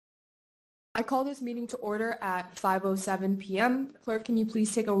I call this meeting to order at 5:07 p.m. Clerk, can you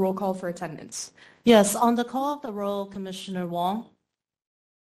please take a roll call for attendance? Yes, on the call of the roll, Commissioner Wong.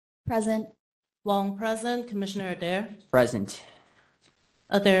 Present. Wong present. Commissioner Adair. Present.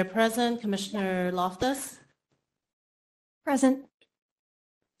 Adair present. Commissioner Loftus. Present.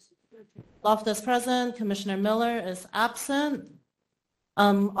 Loftus present. Commissioner Miller is absent.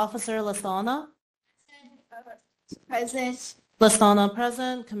 Officer Lastana. Present. Lastana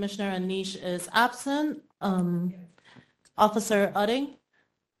present. Commissioner Anish is absent. Officer Udding.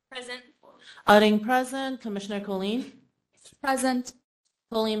 Present. Udding present. Commissioner Colleen. Present.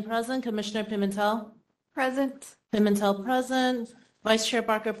 Colleen present. Commissioner Pimentel. Present. Pimentel present. Vice Chair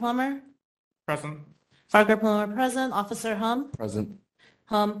Barker Plummer. Present. Barker Plummer present. Officer Hum. Present.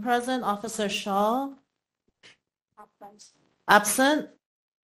 Hum present. Officer Shaw. Absent.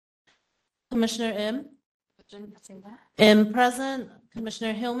 Commissioner Im. Im present.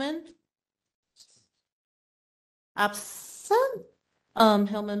 Commissioner Hillman. Absent.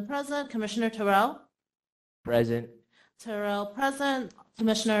 Hillman present. Commissioner Terrell. Present. Terrell present.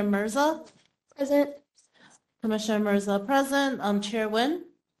 Commissioner Mirza. Present. Commissioner Mirza present. Chair Nguyen.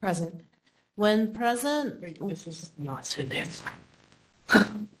 Present. Nguyen present. This is not today.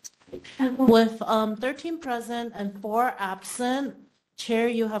 With 13 present and 4 absent, Chair,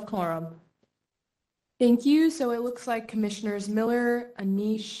 you have quorum. Thank you. So it looks like Commissioners Miller,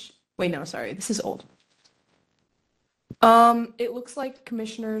 Anish, wait, no, sorry, this is old. It looks like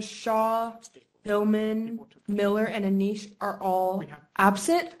Commissioners Shaw, Hillman, Miller, and Anish are all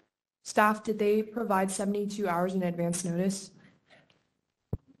absent. Staff, did they provide 72 hours in advance notice?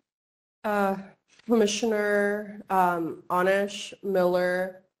 Commissioner Anish,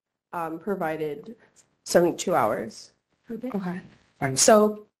 Miller provided 72 hours. Okay.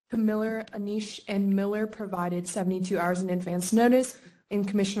 So Miller, Anish, and Miller provided 72 hours in advance notice, and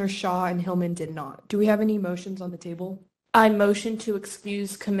Commissioner Shaw and Hillman did not. Do we have any motions on the table? I motion to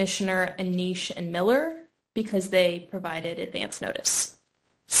excuse Commissioner Anish and Miller because they provided advance notice.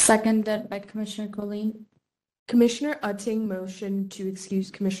 Seconded by Commissioner Colleen. Commissioner Utting motioned to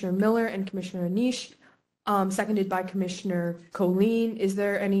excuse Commissioner Miller and Commissioner Anish, seconded by Commissioner Colleen. Is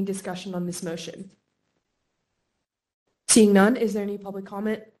there any discussion on this motion? Seeing none, is there any public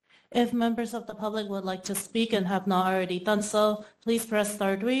comment? If members of the public would like to speak and have not already done so, please press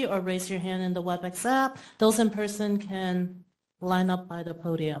 *3 or raise your hand in the WebEx app. Those in person can line up by the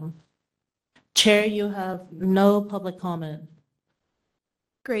podium. Chair, you have no public comment.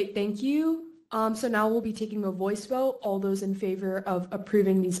 Great, thank you. So now we'll be taking a voice vote. All those in favor of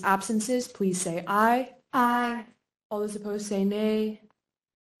approving these absences, please say aye. Aye. All those opposed say nay.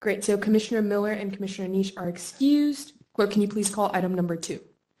 Great, so Commissioner Miller and Commissioner Anish are excused. Clerk, can you please call item number 2?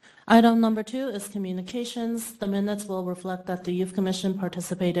 Item number 2 is communications. The minutes will reflect that the Youth Commission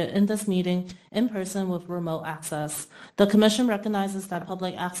participated in this meeting in person with remote access. The Commission recognizes that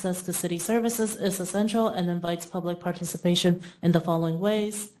public access to city services is essential and invites public participation in the following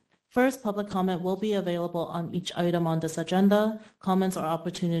ways. First, public comment will be available on each item on this agenda. Comments or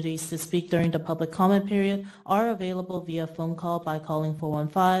opportunities to speak during the public comment period are available via phone call by calling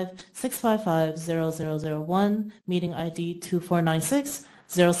 415-655-0001, meeting ID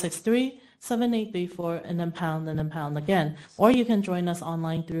 2496-063-7834, and then pound again. Or you can join us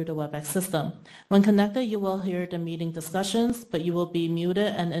online through the WebEx system. When connected, you will hear the meeting discussions, but you will be muted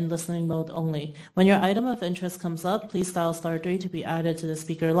and in listening mode only. When your item of interest comes up, please dial *3 to be added to the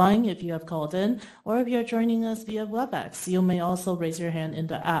speaker line if you have called in, or if you're joining us via WebEx, you may also raise your hand in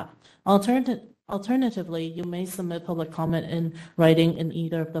the app. Alternatively, you may submit public comment in writing in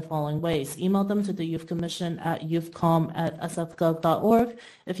either of the following ways. Email them to the Youth Commission at youthcom@sfgov.org.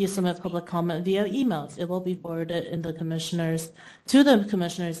 If you submit public comment via emails, it will be forwarded to the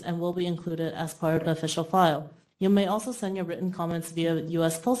commissioners and will be included as part of the official file. You may also send your written comments via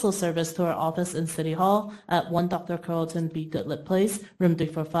U.S. Postal Service to our office in City Hall at 1 Dr. Carlton B. Goodlett Place, Room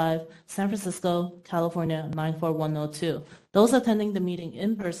 345, San Francisco, California, 94102. Those attending the meeting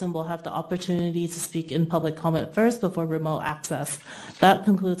in person will have the opportunity to speak in public comment first before remote access. That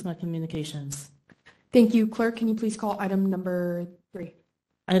concludes my communications. Thank you. Clerk, can you please call item number 3?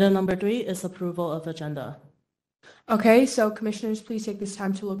 Item number 3 is approval of agenda. Okay, so commissioners, please take this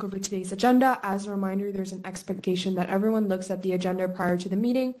time to look over today's agenda. As a reminder, there's an expectation that everyone looks at the agenda prior to the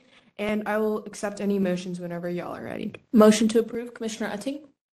meeting, and I will accept any motions whenever y'all are ready. Motion to approve, Commissioner Utting.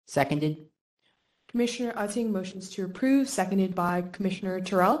 Seconded. Commissioner Utting motions to approve, seconded by Commissioner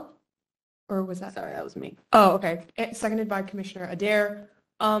Terrell. Or was that? Sorry, that was me. Oh, okay. Seconded by Commissioner Adair.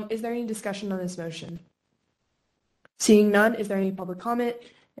 Is there any discussion on this motion? Seeing none, is there any public comment?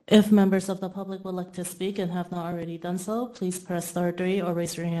 If members of the public would like to speak and have not already done so, please press star 3 or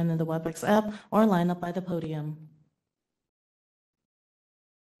raise your hand in the WebEx app or line up by the podium.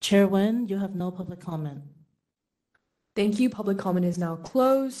 Chair Nguyen, you have no public comment. Thank you. Public comment is now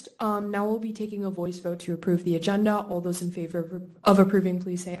closed. Now we'll be taking a voice vote to approve the agenda. All those in favor of approving,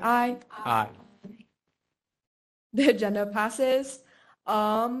 please say aye. Aye. The agenda passes.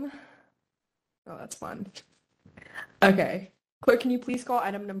 Oh, that's fun. Okay. Clerk, can you please call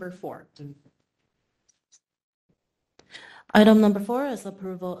item number 4? Item number 4 is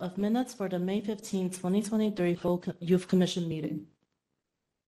approval of minutes for the May 15, 2023 full Youth Commission meeting.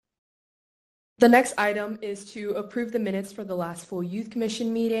 The next item is to approve the minutes for the last full Youth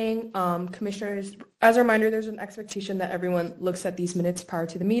Commission meeting. Commissioners, as a reminder, there's an expectation that everyone looks at these minutes prior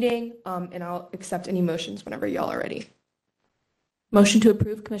to the meeting, and I'll accept any motions whenever y'all are ready. Motion to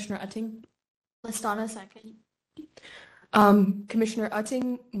approve, Commissioner Utting. Listana, second. Commissioner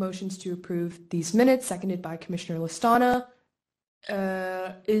Utting motions to approve these minutes, seconded by Commissioner Listana.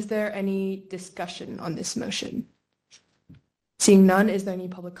 Is there any discussion on this motion? Seeing none, is there any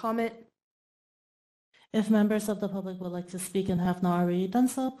public comment? If members of the public would like to speak and have not already done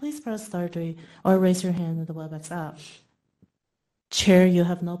so, please press star 3 or raise your hand in the WebEx app. Chair, you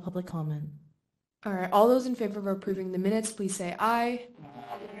have no public comment. All right, all those in favor of approving the minutes, please say aye.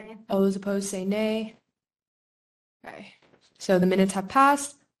 All those opposed, say nay. Okay, so the minutes have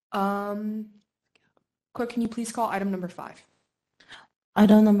passed. Clerk, can you please call item number 5?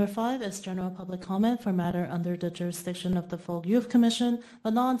 Item number 5 is general public comment for matter under the jurisdiction of the full Youth Commission,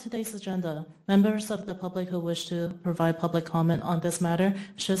 but not on today's agenda. Members of the public who wish to provide public comment on this matter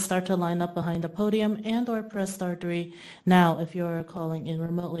should start to line up behind the podium and or press star 3 now if you are calling in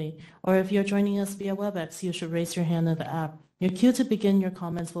remotely. Or if you're joining us via WebEx, you should raise your hand in the app. Your cue to begin your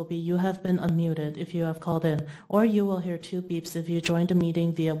comments will be you have been unmuted if you have called in, or you will hear 2 beeps if you joined the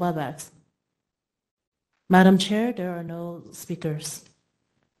meeting via WebEx. Madam Chair, there are no speakers.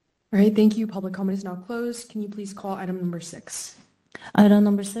 All right, thank you. Public comment is now closed. Can you please call item number 6? Item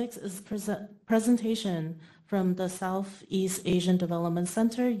number 6 is presentation from the Southeast Asian Development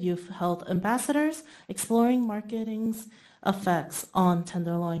Center Youth Health Ambassadors exploring marketing's effects on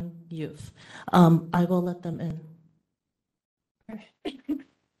Tenderloin youth. I will let them in.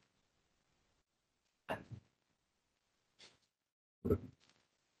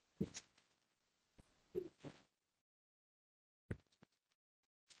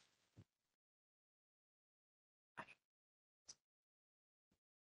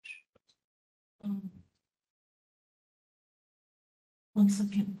 One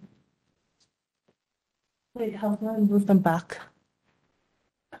second. Wait, how do I move them back?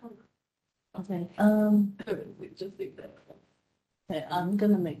 Okay, just leave that. Okay, I'm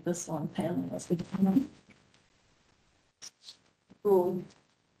gonna make this one panelist. Cool.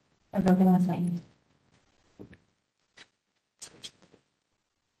 I'm gonna say.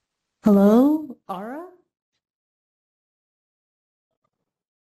 Hello, Ara?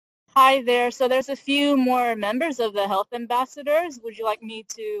 Hi there. So there's a few more members of the health ambassadors. Would you like me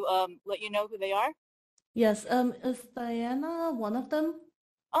to let you know who they are? Yes, is Diana one of them?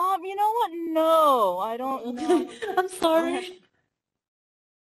 You know what? No, I don't know. I'm sorry.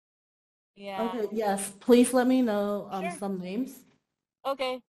 Yeah. Okay, yes, please let me know Sure. some names.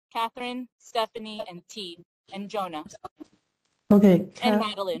 Okay. Catherine, Stephanie, and T, and Jonah, Okay, and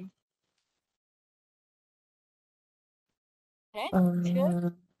Madeline. Okay.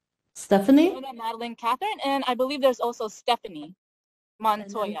 Good. Stephanie? Jonah, Madeline, Catherine, and I believe there's also Stephanie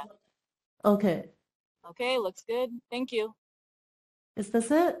Montoya. Okay, Okay, looks good. Thank you. is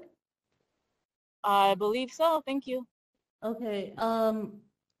this it? I believe so. Thank you. Okay,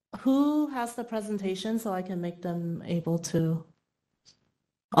 who has the presentation so I can make them able to?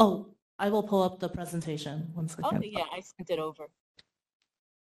 Oh, I will pull up the presentation. One second. Okay, yeah, I sent it over.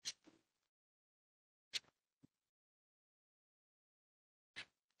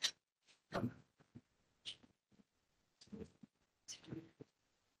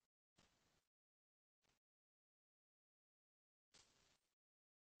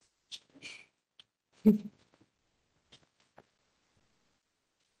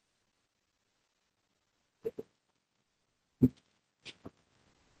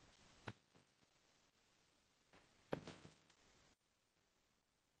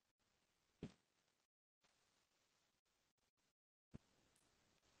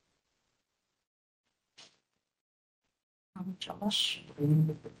 Josh,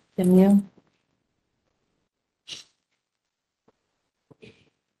 can you?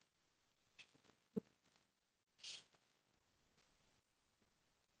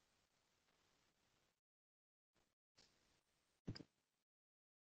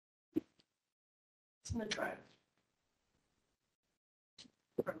 I'm gonna try.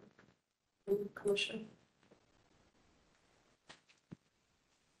 Commissioner.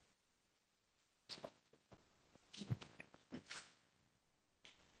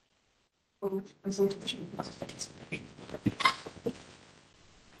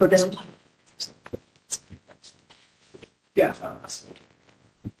 Yeah.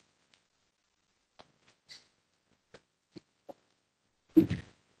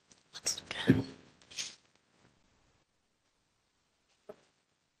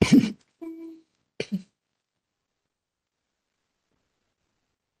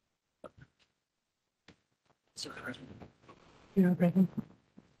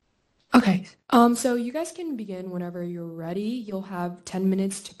 Okay, so you guys can begin whenever you're ready. You'll have 10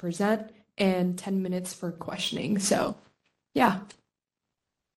 minutes to present and 10 minutes for questioning. So, yeah.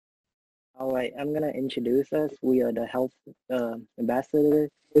 All right, I'm gonna introduce us. We are the health ambassador,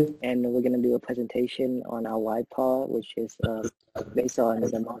 and we're gonna do a presentation on our YPAW, which is based on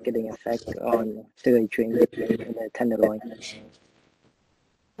the marketing effect on sugary drink and the tenderloin.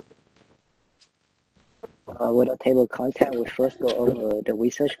 With our table of content, we'll first go over the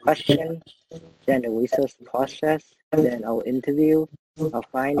research question, then the research process, then our interview, our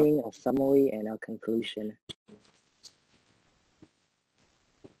finding, our summary, and our conclusion.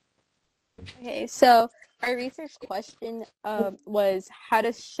 Okay, so our research question was how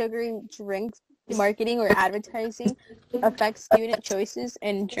does sugary drink marketing or advertising affect student choices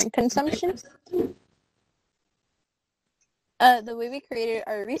and drink consumption? The way we created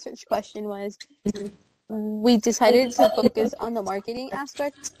our research question was we decided to focus on the marketing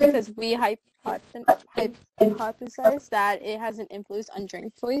aspect because we hypothesized that it has an influence on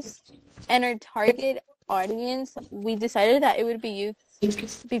drink choice. And our target audience, we decided that it would be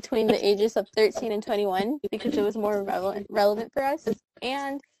youth between the ages of 13 and 21 because it was more relevant for us.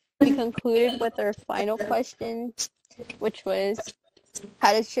 And we concluded with our final question, which was,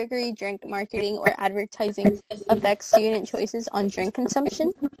 how does sugary drink marketing or advertising affect student choices on drink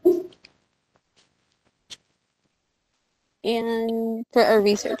consumption? And for our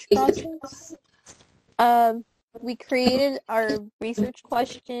research process, we created our research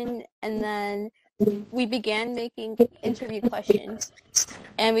question and then we began making interview questions.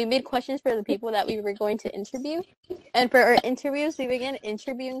 And we made questions for the people that we were going to interview. And for our interviews, we began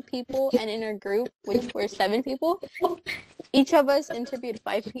interviewing people, and in our group, which were 7 people, each of us interviewed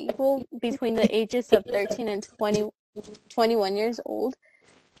 5 people between the ages of 13 and 21 years old.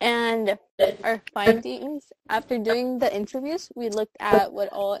 And our findings, after doing the interviews, we looked at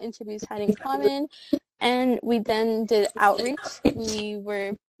what all interviews had in common, and we then did outreach. We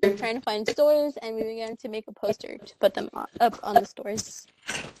were trying to find stores, and we began to make a poster to put them up on the stores.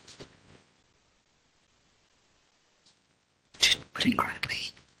 Put it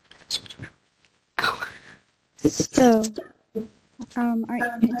correctly. So,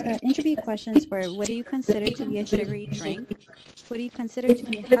 our interview questions were, what do you consider to be a sugary drink? What do you consider to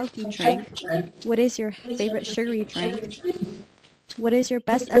be a healthy drink? What is your favorite sugary drink? What is your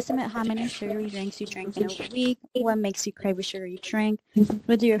best estimate how many sugary drinks you drink in a week? What makes you crave a sugary drink?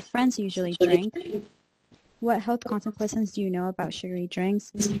 What do your friends usually drink? What health consequences do you know about sugary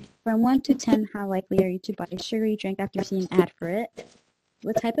drinks? From 1 to 10, how likely are you to buy a sugary drink after seeing an ad for it?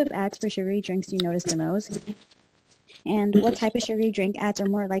 What type of ads for sugary drinks do you notice the most? And what type of sugary drink ads are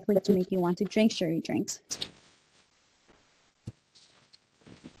more likely to make you want to drink sugary drinks?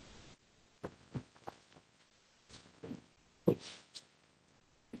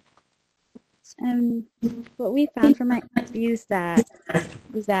 And what we found from our interviews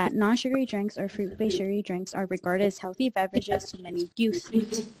is that non-sugary drinks or fruit-based sugary drinks are regarded as healthy beverages to many youth.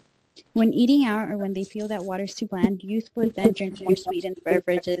 When eating out or when they feel that water is too bland, youth would then drink more sweetened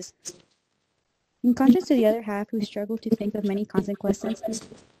beverages. In contrast to the other half who struggle to think of many consequences,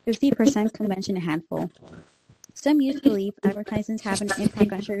 50% can mention a handful. Some youth believe advertisements have an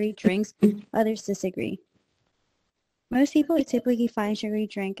impact on sugary drinks, others disagree. Most people typically find sugary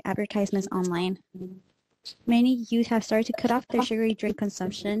drink advertisements online. Many youth have started to cut off their sugary drink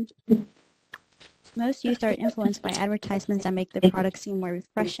consumption. Most youth are influenced by advertisements that make the product seem more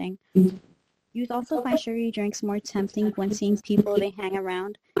refreshing. Youth also find sugary drinks more tempting when seeing people they hang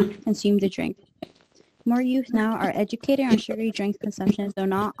around consume the drink. More youth now are educated on sugary drink consumption, though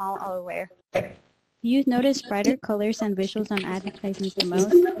not all are aware. Youth notice brighter colors and visuals on advertisements the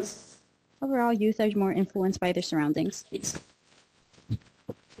most. Overall, youth are more influenced by their surroundings.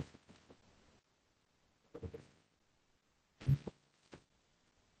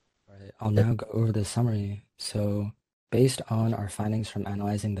 I'll now go over the summary. So, based on our findings from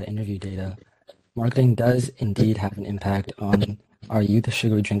analyzing the interview data, marketing does indeed have an impact on our youth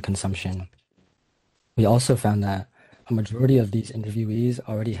sugary drink consumption. We also found that a majority of these interviewees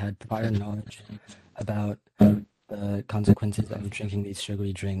already had prior knowledge about the consequences of drinking these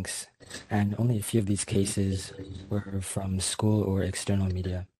sugary drinks, and only a few of these cases were from school or external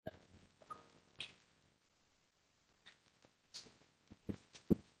media.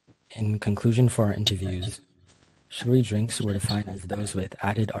 In conclusion for our interviews, sugary drinks were defined as those with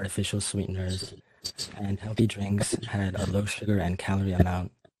added artificial sweeteners, and healthy drinks had a low sugar and calorie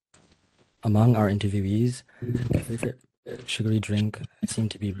amount. Among our interviewees, their favorite sugary drink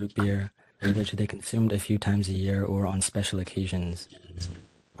seemed to be root beer, which they consumed a few times a year or on special occasions.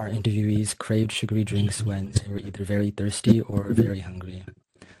 Our interviewees craved sugary drinks when they were either very thirsty or very hungry.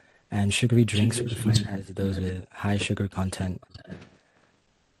 And sugary drinks were defined as those with high sugar content.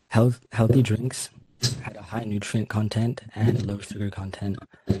 Healthy drinks had a high nutrient content and low sugar content.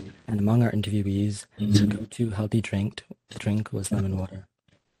 And among our interviewees, the go-to healthy drink was lemon water.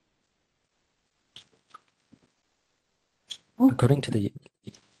 According to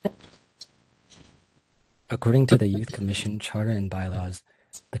the Youth Commission Charter and Bylaws,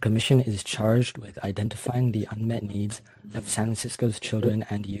 the Commission is charged with identifying the unmet needs of San Francisco's children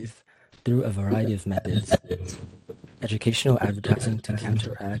and youth through a variety of methods. Educational advertising to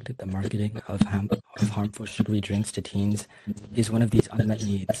counteract the marketing of harmful sugary drinks to teens is one of these unmet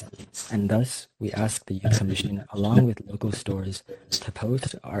needs, and thus we ask the Youth Commission, along with local stores, to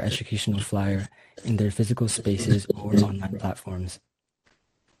post our educational flyer in their physical spaces or online platforms.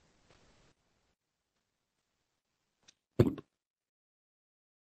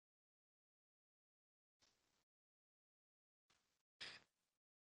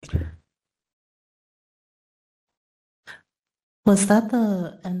 Was that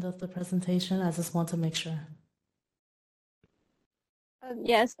the end of the presentation? I just want to make sure.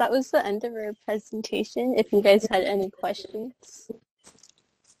 Yes, that was the end of our presentation. If you guys had any questions.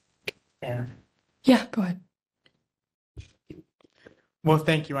 Yeah, go ahead. Well,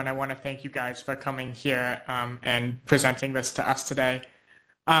 thank you, and I want to thank you guys for coming here and presenting this to us today.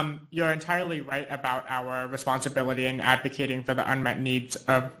 You're entirely right about our responsibility in advocating for the unmet needs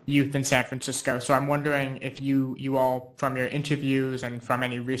of youth in San Francisco. So I'm wondering if you all, from your interviews and from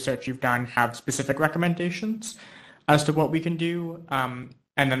any research you've done, have specific recommendations as to what we can do. And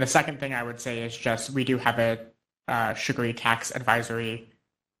then the second thing I would say is just we do have a sugary tax advisory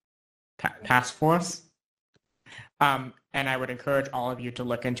task force. And I would encourage all of you to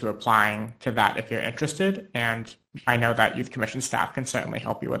look into applying to that if you're interested. And I know that Youth Commission staff can certainly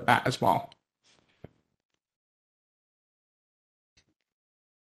help you with that as well.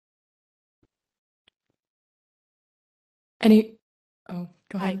 Oh,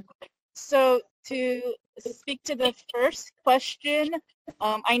 go ahead. So to speak to the first question,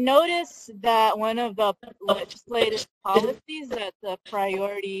 I noticed that one of the legislative policies that the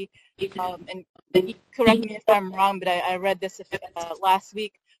priority, and correct me if I'm wrong, but I read this last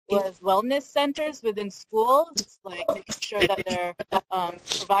week, was wellness centers within schools. It's like making sure that they're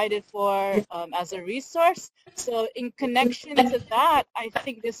provided for as a resource. So in connection to that, I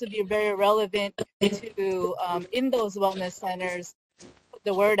think this would be very relevant to, in those wellness centers,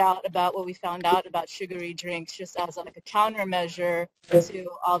 the word out about what we found out about sugary drinks, just as like a countermeasure to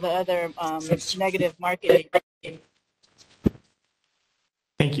all the other negative marketing.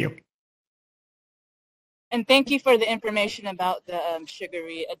 Thank you. And thank you for the information about the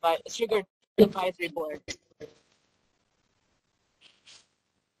sugar advisory board.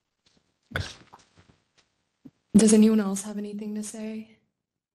 Does anyone else have anything to say?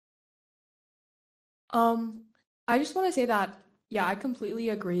 I just want to say that, yeah, I completely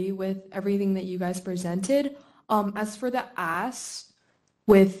agree with everything that you guys presented. As for the ask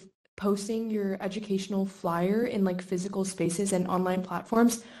with posting your educational flyer in like physical spaces and online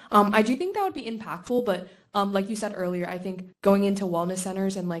platforms, I do think that would be impactful, but like you said earlier, I think going into wellness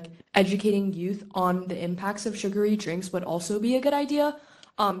centers and like educating youth on the impacts of sugary drinks would also be a good idea.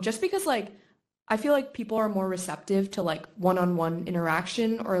 Just because like I feel like people are more receptive to like one-on-one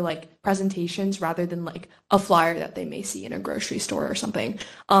interaction or like presentations rather than like a flyer that they may see in a grocery store or something.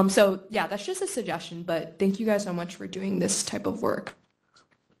 So yeah, that's just a suggestion, but thank you guys so much for doing this type of work.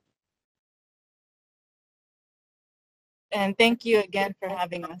 And thank you again for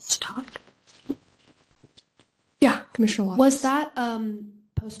having us. Yeah, Commissioner Watts. Was that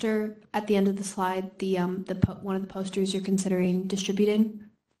poster at the end of the slide the one of the posters you're considering distributing?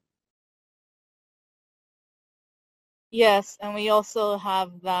 Yes, and we also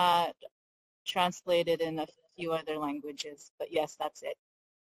have that translated in a few other languages, but yes, that's it.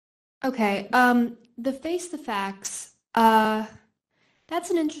 Okay, the Face the Facts, that's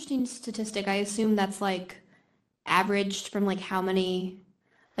an interesting statistic. I assume that's like averaged from like how many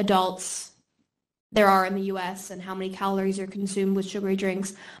adults there are in the US and how many calories are consumed with sugary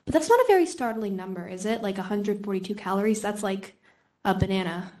drinks. But that's not a very startling number, is it? Like 142 calories? That's like a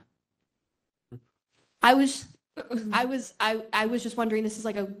banana. I was just wondering, this is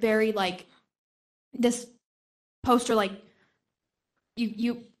like a very like, this poster like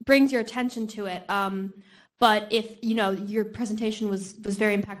you brings your attention to it. But if, you know, your presentation was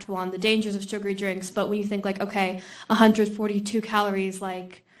very impactful on the dangers of sugary drinks, but when you think like, okay, 142 calories,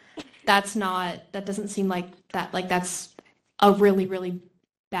 like that doesn't seem like that, like that's a really, really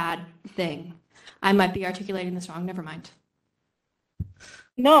bad thing. I might be articulating this wrong. Never mind.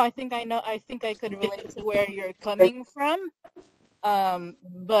 No, I think I know. I think I could relate to where you're coming from.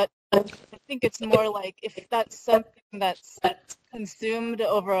 But I think it's more like if that's something that's consumed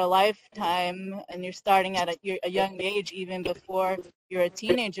over a lifetime and you're starting at a young age, even before you're a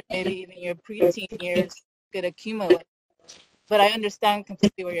teenager, maybe even your preteen years could accumulate. But I understand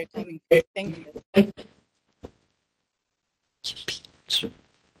completely where you're coming from. Thank you.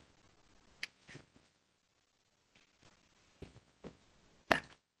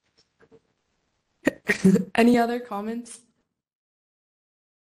 Any other comments?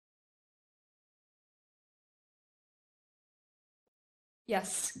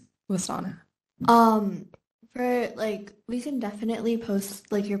 Yes, Listana. For like, we can definitely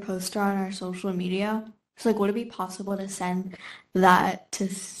post like your poster on our social media. So like, would it be possible to send that to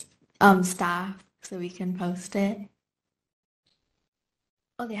staff so we can post it?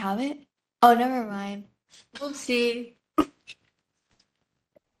 Oh, they have it? Oh, never mind. We'll see.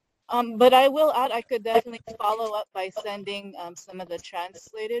 But I will add, I could definitely follow up by sending some of the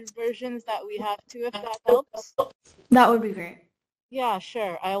translated versions that we have too, if that helps. That would be great. Yeah,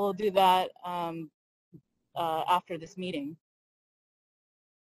 sure. I will do that after this meeting.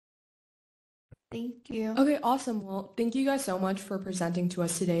 Thank you. Okay, awesome. Well, thank you guys so much for presenting to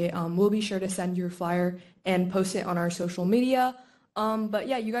us today. We'll be sure to send your flyer and post it on our social media. But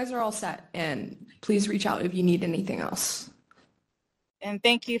yeah, you guys are all set, and please reach out if you need anything else. And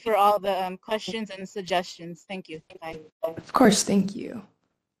thank you for all the questions and suggestions. Thank you. Bye. Of course, thank you.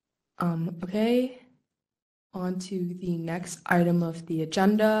 Okay, on to the next item of the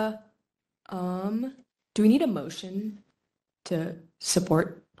agenda. Do we need a motion to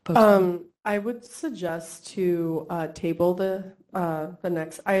support? I would suggest to table the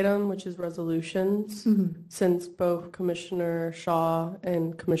next item, which is resolutions, since both Commissioner Shaw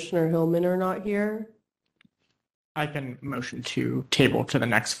and Commissioner Hillman are not here. I can motion to table to the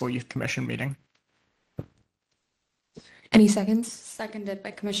next full youth commission meeting. Any seconds? Seconded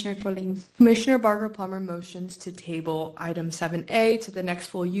by Commissioner Colleen. Commissioner Barbara Plummer motions to table item 7A to the next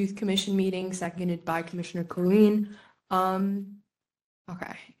full youth commission meeting, seconded by Commissioner Colleen.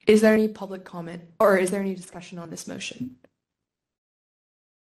 Okay. Is there any public comment or is there any discussion on this motion?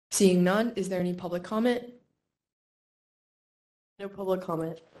 Seeing none, is there any public comment? No public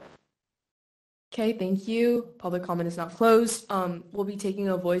comment. Okay, thank you. Public comment is not closed. We'll be taking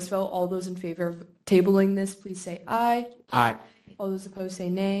a voice vote. All those in favor of tabling this, please say aye. Aye. All those opposed say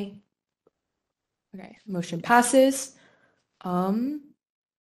nay. Okay, motion passes. Clerk,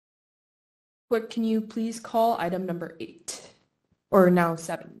 can you please call item number 8? Or now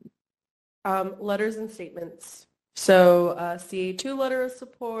 7? Letters and statements. So CA2 letter of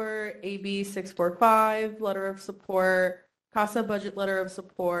support, AB 645 letter of support, CASA budget letter of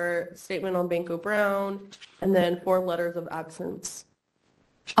support, statement on Banco Brown, and then 4 letters of absence.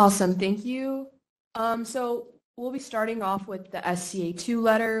 Awesome, thank you. So we'll be starting off with the SCA2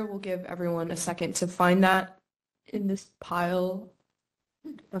 letter. We'll give everyone a second to find that in this pile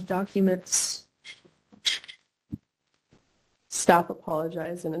of documents. Staff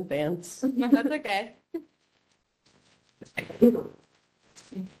apologize in advance. That's okay.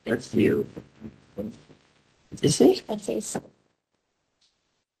 That's you. Is it? That's ace.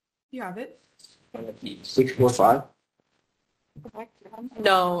 You have it? 645?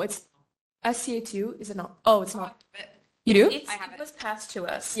 No, it's SCA2. Is it not? Oh, it's not. You do? I have it. It was passed to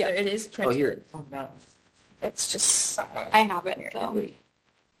us. Yeah. It is Oh, printed. here. It's just, I have it, so.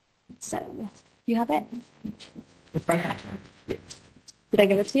 So, you have it? Did I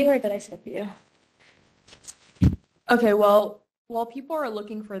give it to you or did I skip you? Okay, well, while people are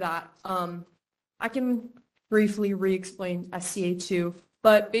looking for that, I can briefly re-explain SCA2,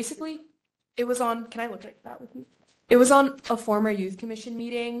 but basically it was on, can I look at that with you? It was on a former youth commission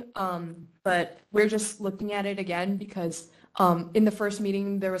meeting, but we're just looking at it again because in the first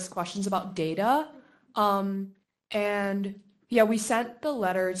meeting there was questions about data, and yeah, we sent the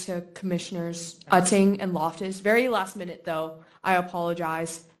letter to Commissioners Utting and Loftus, very last minute though, I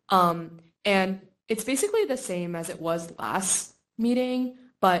apologize, and it's basically the same as it was last meeting.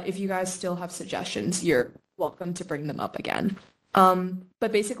 but if you guys still have suggestions, you're welcome to bring them up again.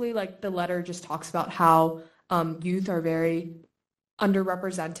 But basically, like the letter just talks about how youth are very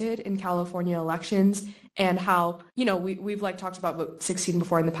underrepresented in California elections, and how, you know, we've like talked about vote 16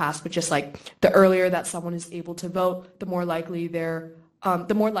 before in the past, but just like the earlier that someone is able to vote, the more likely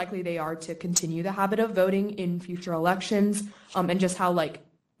they are to continue the habit of voting in future elections, and just how like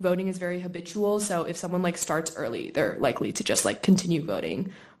voting is very habitual. So if someone like starts early, they're likely to just like continue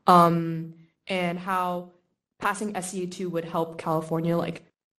voting. And how passing SCA2 would help California like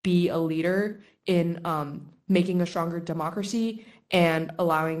be a leader in making a stronger democracy and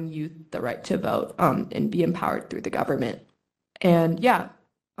allowing youth the right to vote and be empowered through the government. And yeah,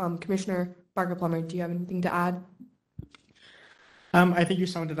 Commissioner Barker-Plummer, do you have anything to add? I think you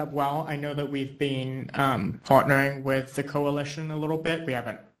summed it up well. I know that we've been partnering with the coalition a little bit.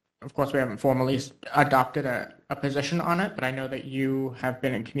 Of course, we haven't formally adopted a position on it, but I know that you have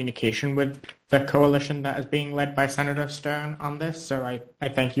been in communication with the coalition that is being led by Senator Stern on this, so I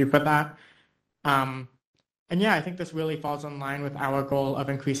thank you for that. And yeah, I think this really falls in line with our goal of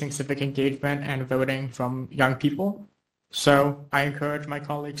increasing civic engagement and voting from young people. So I encourage my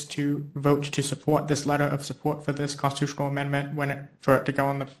colleagues to vote to support this letter of support for this constitutional amendment for it to go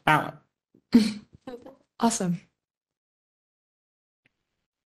on the ballot. Awesome.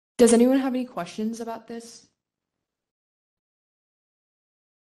 Does anyone have any questions about this?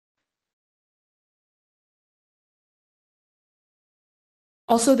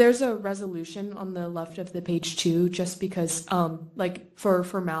 Also, there's a resolution on the left of the page too, just because, like, for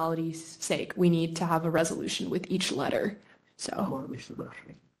formality's sake, we need to have a resolution with each letter. So, Or at least a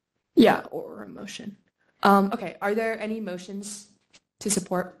motion. yeah, or a motion. Okay, are there any motions to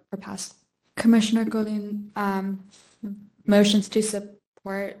support or pass? Commissioner Golin, motions to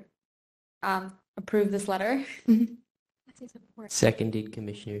support, approve this letter. Seconded,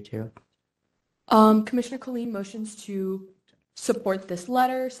 Commissioner Terrell. Commissioner Colleen motions to support this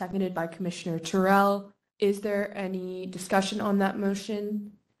letter, seconded by Commissioner Terrell. Is there any discussion on that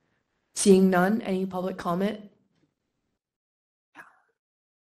motion? Seeing none, any public comment?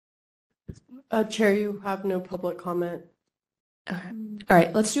 Chair, you have no public comment. Okay. All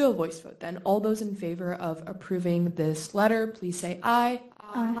right, let's do a voice vote then. All those in favor of approving this letter, please say aye.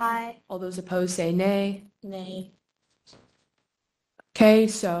 Aye. All those opposed say nay. Nay. Okay,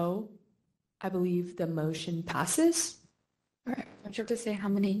 so I believe the motion passes. All right. Don't you have to say how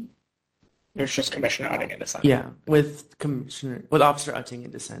many? There's just Commissioner Utting in dissent. Yeah, with Officer Utting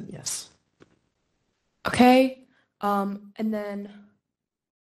in dissent, yes. Okay, and then,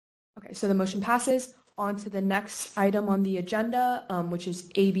 okay, so the motion passes. On to the next item on the agenda, which is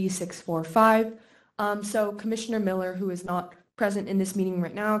AB 645. So Commissioner Miller, who is not present in this meeting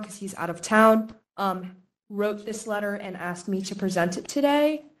right now because he's out of town, wrote this letter and asked me to present it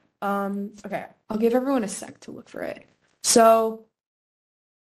today. Okay, I'll give everyone a sec to look for it. So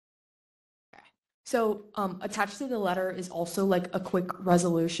attached to the letter is also like a quick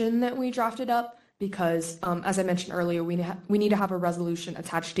resolution that we drafted up because, as I mentioned earlier, we need to have a resolution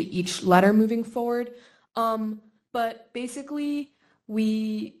attached to each letter moving forward. But basically,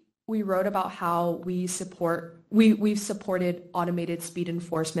 we wrote about how we've supported automated speed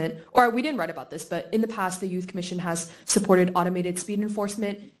enforcement, or we didn't write about this, but in the past, the Youth Commission has supported automated speed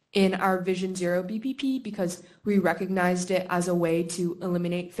enforcement in our Vision Zero BPP because we recognized it as a way to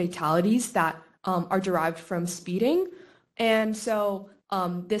eliminate fatalities that are derived from speeding. And so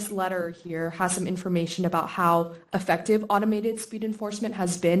this letter here has some information about how effective automated speed enforcement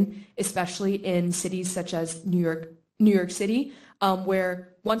has been, especially in cities such as New York City, where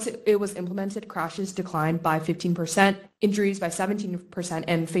once it was implemented, crashes declined by 15%, injuries by 17%,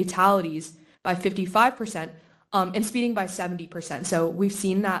 and fatalities by 55%. And speeding by 70%. So we've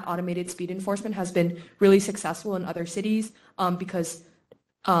seen that automated speed enforcement has been really successful in other cities because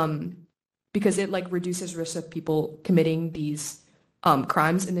it like reduces risk of people committing these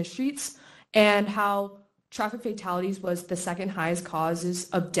crimes in the streets, and how traffic fatalities was the second highest causes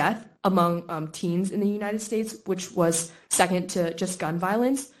of death among teens in the United States, which was second to just gun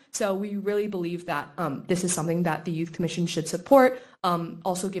violence. So we really believe that this is something that the Youth Commission should support,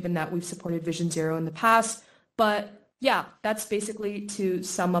 also given that we've supported Vision Zero in the past. But yeah, that's basically to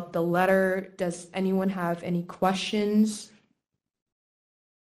sum up the letter. Does anyone have any questions?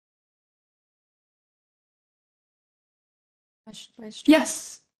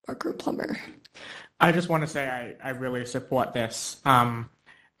 Yes, Parker Plummer. I just want to say I really support this.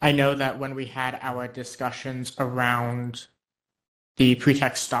 I know that when we had our discussions around the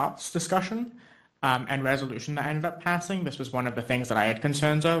pretext stops discussion and resolution that ended up passing, this was one of the things that I had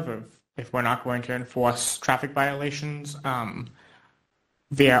concerns of if we're not going to enforce traffic violations,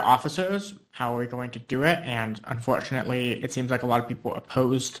 via officers. How are we going to do it? And unfortunately, it seems like a lot of people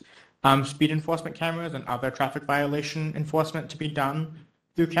opposed speed enforcement cameras and other traffic violation enforcement to be done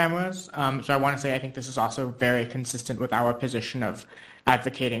through cameras. So I want to say I think this is also very consistent with our position of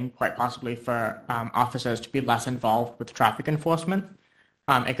advocating quite possibly for officers to be less involved with traffic enforcement.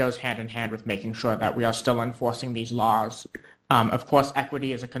 It goes hand in hand with making sure that we are still enforcing these laws. Of course,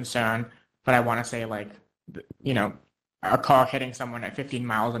 equity is a concern, but I want to say, like, you know, a car hitting someone at 15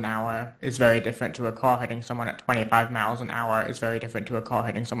 miles an hour is very different to a car hitting someone at 25 miles an hour is very different to a car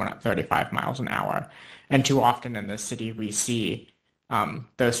hitting someone at 35 miles an hour. And too often in this city, we see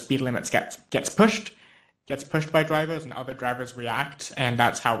those speed limits gets pushed by drivers, and other drivers react, and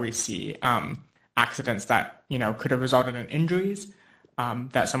that's how we see accidents that, you know, could have resulted in injuries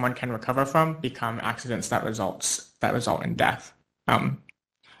that someone can recover from become accidents that result in death.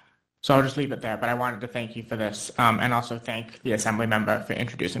 So I'll just leave it there, but I wanted to thank you for this, and also thank the Assembly member for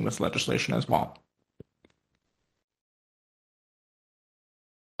introducing this legislation as well.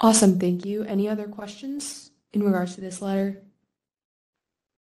 Awesome, thank you. Any other questions in regards to this letter?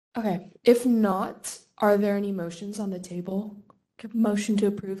 Okay, if not, are there any motions on the table? Motion to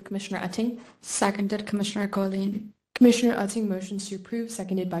approve, Commissioner Utting. Seconded, Commissioner Colleen. Commissioner Utting motions to approve,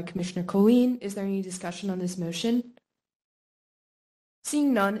 seconded by Commissioner Colleen. Is there any discussion on this motion?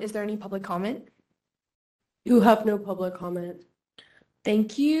 Seeing none, is there any public comment? You have no public comment.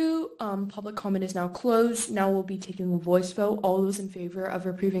 Thank you. Public comment is now closed. Now we'll be taking a voice vote. All those in favor of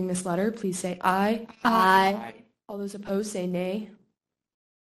approving this letter, please say aye. Aye. All those opposed, say nay.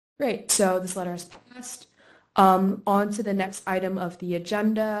 Great, so this letter is passed. On to the next item of the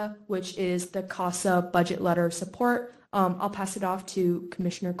agenda, which is the CASA budget letter of support. I'll pass it off to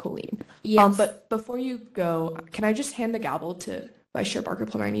Commissioner Colleen. Yes. But before you go, can I just hand the gavel to Vice Chair Barker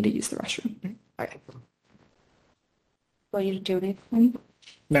Plummer? I need to use the restroom. Okay. Will you do anything?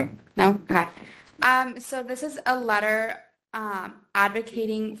 No. No? Okay. So this is a letter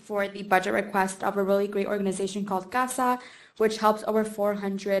advocating for the budget request of a really great organization called CASA, which helps over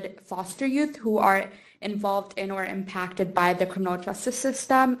 400 foster youth who are involved in or impacted by the criminal justice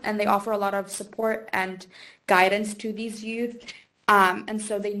system, and they offer a lot of support and guidance to these youth. And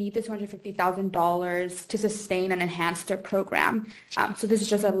so they need the $250,000 to sustain and enhance their program. So this is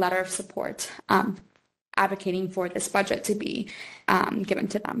just a letter of support advocating for this budget to be given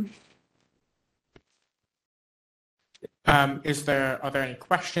to them. Are there any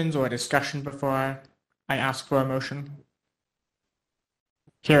questions or discussion before I ask for a motion?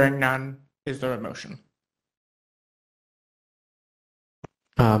 Hearing none, is there a motion?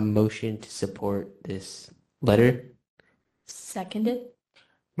 Motion to support this letter. Seconded.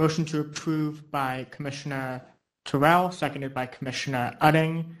 Motion to approve by Commissioner Terrell, seconded by Commissioner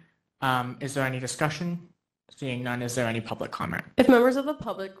Utting. Is there any discussion? Seeing none, is there any public comment? If members of the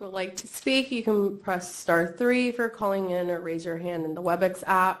public would like to speak, you can press *3 for calling in or raise your hand in the WebEx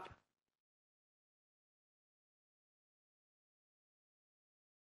app.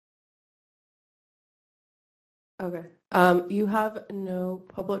 Okay. You have no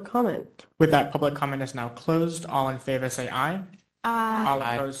public comment. With that, public comment is now closed. All in favor say aye. Aye. All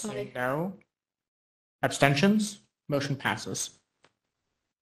opposed say no. Abstentions? Motion passes.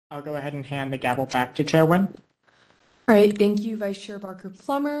 I'll go ahead and hand the gavel back to Chair Nguyen. All right, thank you, Vice Chair Barker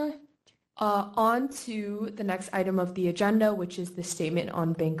Plummer. On to the next item of the agenda, which is the statement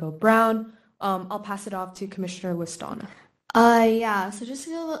on Banco Brown. I'll pass it off to Commissioner Listana. Yeah, so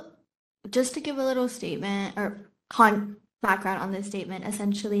just to give a little statement or background on this statement,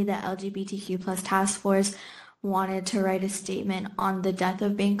 essentially the LGBTQ plus task force wanted to write a statement on the death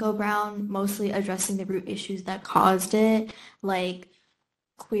of Banco Brown, mostly addressing the root issues that caused it, like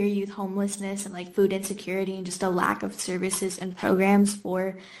queer youth homelessness and like food insecurity and just a lack of services and programs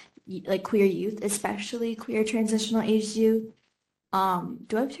for like queer youth, especially queer transitional age youth. Do I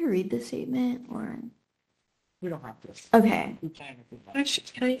have to read the statement or? We don't have this. Okay. We can if we like.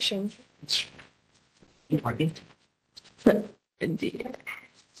 Can I show? Indeed.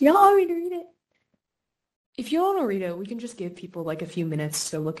 Y'all want me to read it? If you want to read it, we can just give people like a few minutes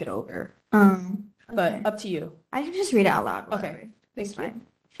to look it over. But up to you. I can just read it out loud. Whatever. Okay. Thanks, fine.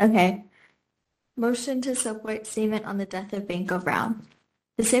 Okay. Motion to support statement on the death of Banco Brown.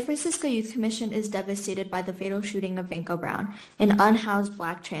 The San Francisco Youth Commission is devastated by the fatal shooting of Banco Brown, an unhoused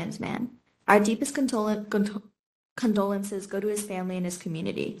Black trans man. Our deepest condolences go to his family and his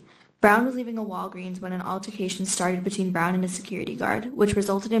community. Brown was leaving a Walgreens when an altercation started between Brown and a security guard, which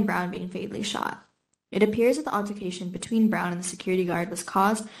resulted in Brown being fatally shot. It appears that the altercation between Brown and the security guard was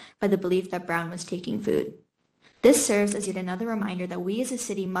caused by the belief that Brown was taking food. This serves as yet another reminder that we as a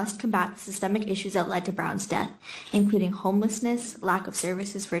city must combat the systemic issues that led to Brown's death, including homelessness, lack of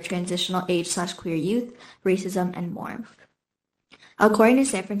services for transitional age/queer youth, racism, and more. According to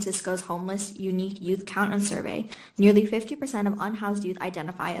San Francisco's Homeless Unique Youth Count and Survey, nearly 50% of unhoused youth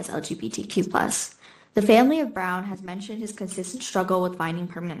identify as LGBTQ+. The family of Brown has mentioned his consistent struggle with finding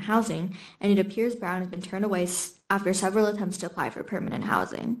permanent housing, and it appears Brown has been turned away after several attempts to apply for permanent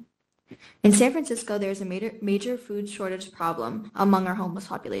housing. In San Francisco, there is a major food shortage problem among our homeless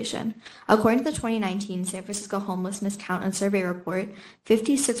population. According to the 2019 San Francisco Homelessness Count and Survey report,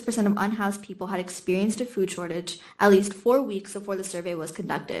 56% of unhoused people had experienced a food shortage at least 4 weeks before the survey was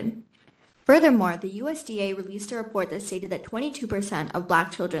conducted. Furthermore, the USDA released a report that stated that 22% of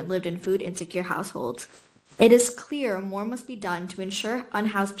Black children lived in food-insecure households. It is clear more must be done to ensure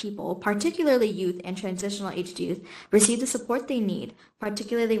unhoused people, particularly youth and transitional-aged youth, receive the support they need,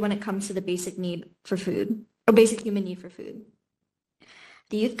 particularly when it comes to the basic need for food, or basic human need for food.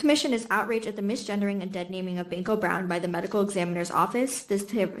 The Youth Commission is outraged at the misgendering and dead naming of Banko Brown by the Medical Examiner's Office, the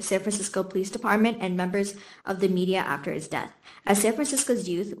San Francisco Police Department, and members of the media after his death. As San Francisco's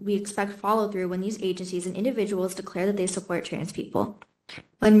youth, we expect follow-through when these agencies and individuals declare that they support trans people.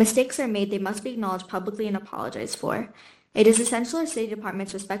 When mistakes are made, they must be acknowledged publicly and apologized for. It is essential our city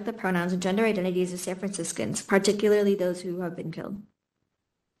departments respect the pronouns and gender identities of San Franciscans, particularly those who have been killed.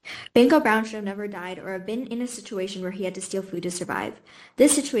 Banko Brown should have never died or have been in a situation where he had to steal food to survive.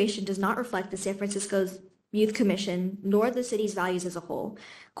 This situation does not reflect the San Francisco's Youth Commission nor the city's values as a whole.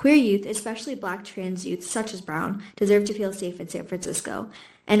 Queer youth, especially Black trans youth such as Brown, deserve to feel safe in San Francisco.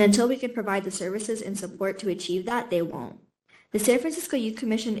 And until we can provide the services and support to achieve that, they won't. The San Francisco Youth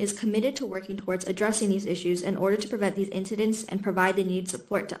Commission is committed to working towards addressing these issues in order to prevent these incidents and provide the needed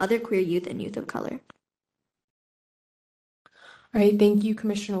support to other queer youth and youth of color. All right, thank you,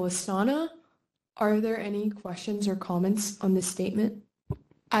 Commissioner Listana. Are there any questions or comments on this statement?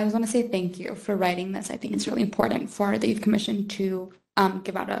 I just want to say thank you for writing this. I think it's really important for the Youth Commission to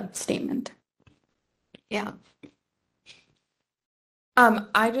give out a statement. Yeah.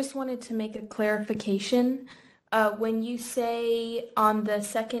 I just wanted to make a clarification. When you say on the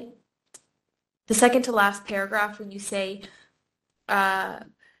second to last paragraph, when you say,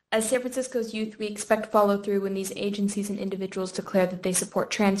 as San Francisco's youth, we expect follow-through when these agencies and individuals declare that they support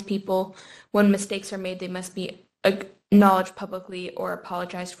trans people. When mistakes are made, they must be acknowledged publicly or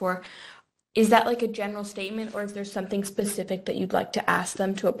apologized for. Is that like a general statement, or is there something specific that you'd like to ask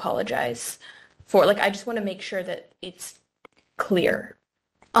them to apologize for? Like, I just want to make sure that it's clear.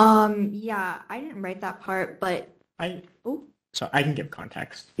 Yeah, I didn't write that part, but So I can give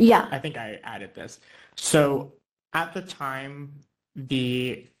context. Yeah. I think I added this. So at the time,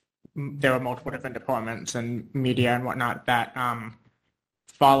 there were multiple different departments and media and whatnot that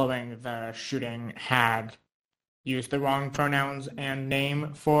following the shooting had used the wrong pronouns and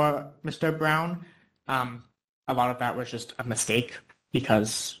name for Mr. Brown. A lot of that was just a mistake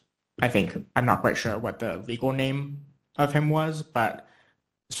because I'm not quite sure what the legal name of him was, but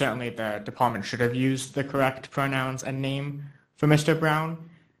certainly the department should have used the correct pronouns and name for Mr. Brown.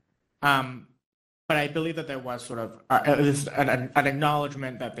 But I believe that there was sort of an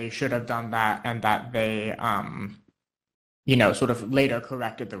acknowledgement that they should have done that and that they, sort of later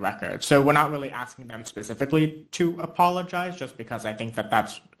corrected the record. So we're not really asking them specifically to apologize just because I think that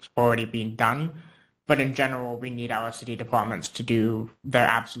that's already been done. But in general, we need our city departments to do their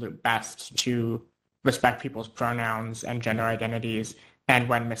absolute best to respect people's pronouns and gender identities. And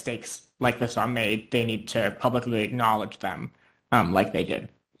when mistakes like this are made, they need to publicly acknowledge them like they did.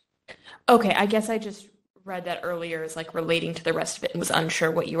 Okay, I guess I just read that earlier as like relating to the rest of it and was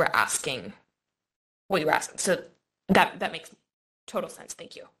unsure what you were asking. So that makes total sense.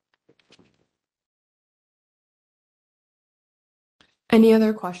 Thank you. Any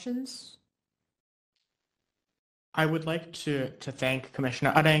other questions? I would like to thank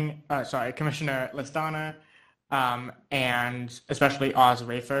Commissioner Listana, and especially Oz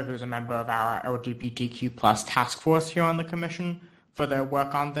Rafer, who's a member of our LGBTQ+ task force here on the Commission, for their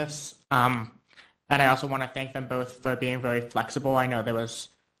work on this. And I also want to thank them both for being very flexible. I know there was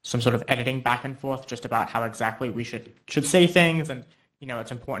some sort of editing back and forth just about how exactly we should say things. And,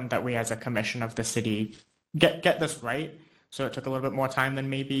 it's important that we as a commission of the city get this right. So it took a little bit more time than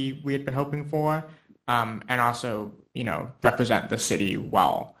maybe we had been hoping for. And also, represent the city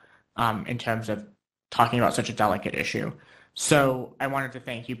well in terms of talking about such a delicate issue. So I wanted to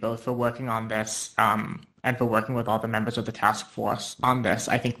thank you both for working on this and for working with all the members of the task force on this.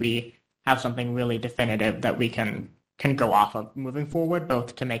 I think we have something really definitive that we can go off of moving forward,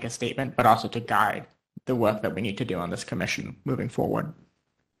 both to make a statement, but also to guide the work that we need to do on this commission moving forward.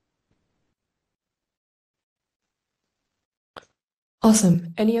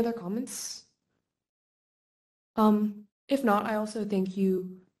 Awesome. Any other comments? If not, I also thank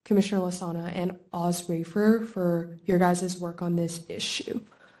you, Commissioner Lasana and Oz Rafer, for your guys' work on this issue.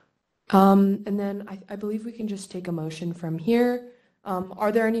 And then I believe we can just take a motion from here.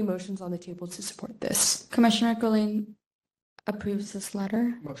 Are there any motions on the table to support this? Commissioner Colleen approves this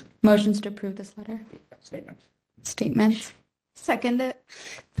letter. Motion. Motions to approve this letter. Statement. Statements. Second it.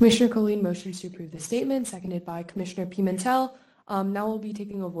 Commissioner Colleen motions to approve the statement, seconded by Commissioner Pimentel. Now we'll be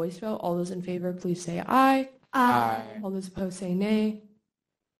taking a voice vote. All those in favor, please say aye. Aye. All those opposed say nay.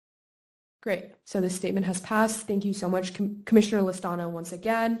 Great. So this statement has passed. Thank you so much, Commissioner Listana, once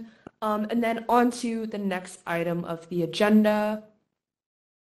again. And then on to the next item of the agenda,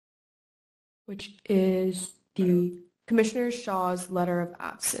 which is the Commissioner Shaw's letter of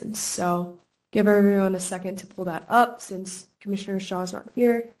absence. So give everyone a second to pull that up since Commissioner Shaw's not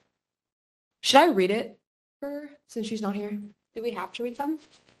here. Should I read it for her since she's not here? Do we have to read them?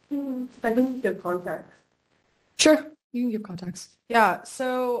 I think give context. Sure, you can give context. Yeah,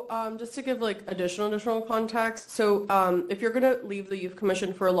 so just to give like additional context, so if you're gonna leave the Youth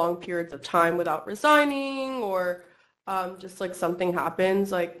Commission for long periods of time without resigning or just like something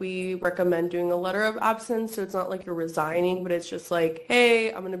happens, like we recommend doing a letter of absence. So it's not like you're resigning, but it's just like,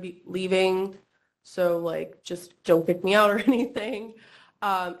 hey, I'm gonna be leaving, so like just don't kick me out or anything.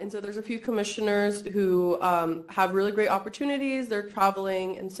 And so there's a few commissioners who have really great opportunities. They're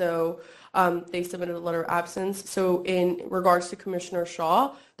traveling, and so they submitted a letter of absence. So in regards to Commissioner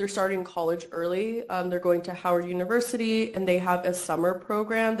Shaw, they're starting college early. They're going to Howard University, and they have a summer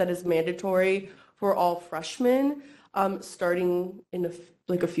program that is mandatory for all freshmen, starting in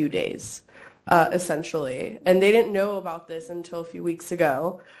a few days, essentially. And they didn't know about this until a few weeks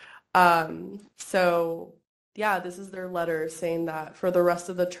ago. So yeah, this is their letter saying that for the rest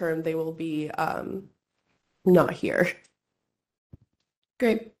of the term they will be not here.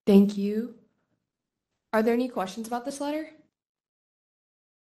 Great, thank you. Are there any questions about this letter?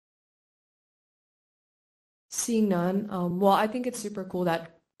 Seeing none, well, I think it's super cool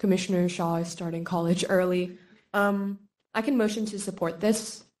that Commissioner Shaw is starting college early. I can motion to support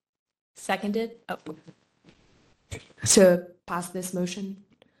this. Seconded. Oh. To pass this motion.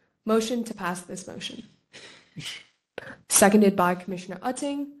 Motion to pass this motion. Seconded by Commissioner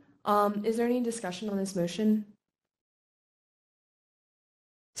Utting. Is there any discussion on this motion?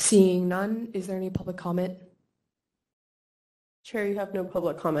 Seeing none, is there any public comment? Chair, you have no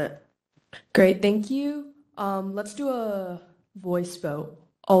public comment. Great, thank you. Let's do a voice vote.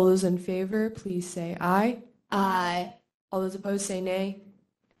 All those in favor, please say aye. Aye. All those opposed say nay.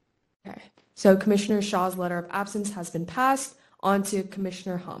 Okay, so Commissioner Shaw's letter of absence has been passed. On to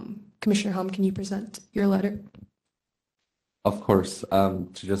Commissioner Hum. Commissioner Hum, can you present your letter? Of course. To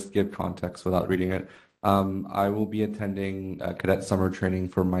just give context without reading it, I will be attending cadet summer training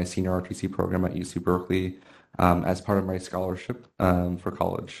for my senior RTC program at UC Berkeley as part of my scholarship for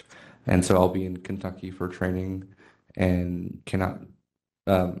college. And so I'll be in Kentucky for training and cannot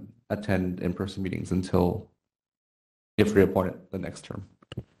attend in-person meetings until if reappointed the next term.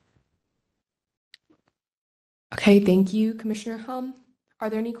 Okay, thank you, Commissioner Hum. Are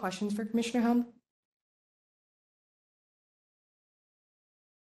there any questions for Commissioner Hum?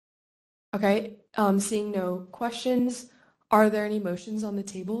 Okay, seeing no questions, are there any motions on the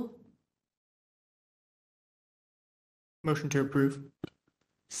table? Motion to approve.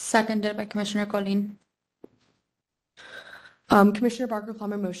 Seconded by Commissioner Colleen. Commissioner Barker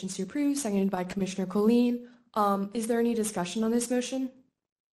Plummer motions to approve, seconded by Commissioner Colleen. Is there any discussion on this motion?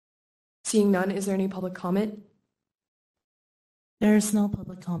 Seeing none, is there any public comment? There is no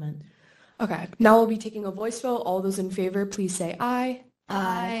public comment. Okay, now we'll be taking a voice vote. All those in favor, please say aye.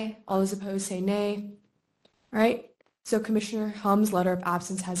 Aye. All those opposed say nay. All right, so Commissioner Hum's letter of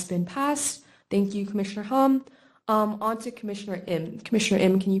absence has been passed. Thank you, Commissioner Hum. On to Commissioner Im. Commissioner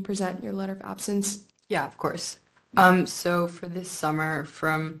Im, can you present your letter of absence? Yeah, of course. So for this summer,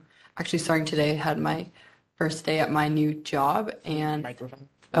 from actually starting today, I had my first day at my new job, and Microphone.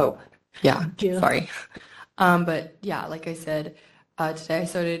 oh, yeah, Yeah. sorry. But yeah, like I said, today I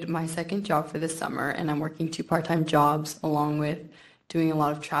started my second job for this summer, and I'm working 2 part-time jobs along with doing a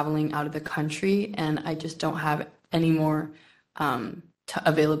lot of traveling out of the country, and I just don't have any more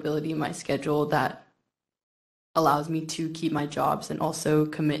availability in my schedule that allows me to keep my jobs and also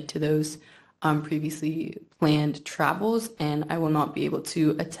commit to those previously planned travels, and I will not be able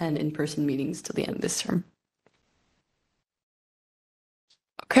to attend in-person meetings till the end of this term.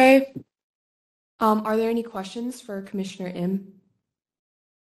 Okay. Are there any questions for Commissioner Im?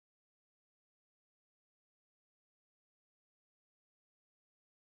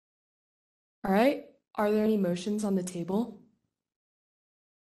 All right. Are there any motions on the table?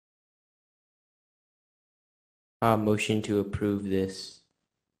 Motion to approve this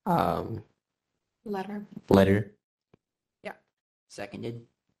Letter. letter. Yeah. Seconded.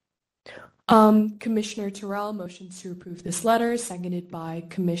 Commissioner Terrell motions to approve this letter, seconded by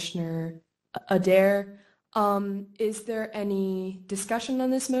Commissioner Adair. Is there any discussion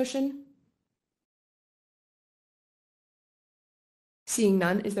on this motion? Seeing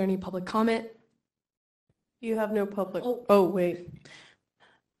none, is there any public comment? You have no public. Oh, wait.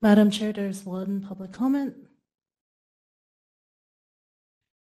 Madam Chair, there's one public comment.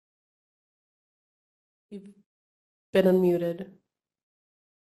 You've been unmuted.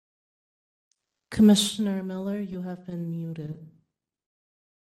 Commissioner Miller, you have been muted.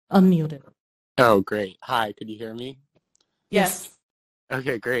 Unmuted. Oh, great. Hi, could you hear me? Yes.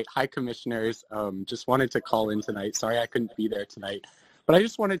 Okay, great. Hi, commissioners. Just wanted to call in tonight. Sorry I couldn't be there tonight. But I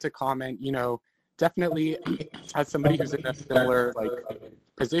just wanted to comment, definitely as somebody who's in a similar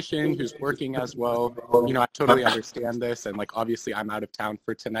position, who's working as well, I totally understand this, and obviously I'm out of town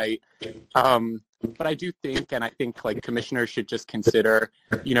for tonight. But I do think, and I think commissioners should just consider,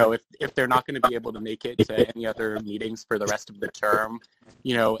 if they're not going to be able to make it to any other meetings for the rest of the term,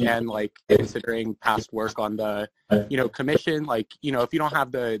 and considering past work on the, commission, if you don't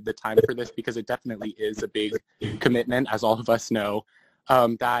have the time for this, because it definitely is a big commitment, as all of us know,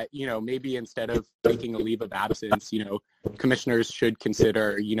 that, maybe instead of taking a leave of absence, commissioners should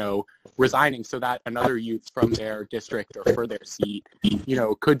consider, resigning so that another youth from their district or for their seat,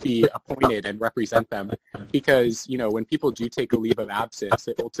 could be appointed and represent them. Because, when people do take a leave of absence,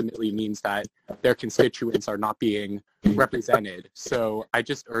 it ultimately means that their constituents are not being represented. So I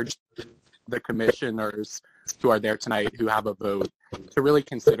just urge the commissioners who are there tonight who have a vote to really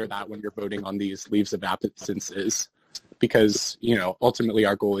consider that when you're voting on these leaves of absences. Because, ultimately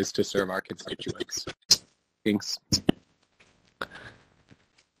our goal is to serve our constituents. Thanks.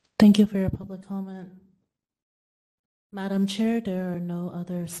 Thank you for your public comment. Madam Chair, there are no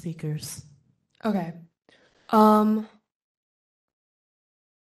other speakers. Okay.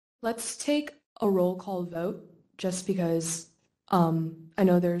 Let's take a roll call vote just because I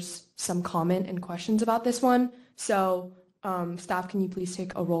know there's some comment and questions about this one. So staff, can you please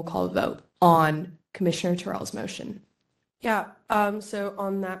take a roll call vote on Commissioner Terrell's motion? Yeah, so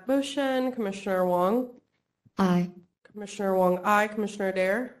on that motion, Commissioner Wong? Aye. Commissioner Wong, aye. Commissioner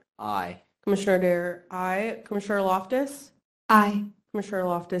Adair? Aye. Commissioner Adair, aye. Commissioner Loftus? Aye. Commissioner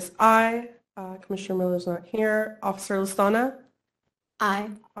Loftus, aye. Commissioner Miller's not here. Officer Listana?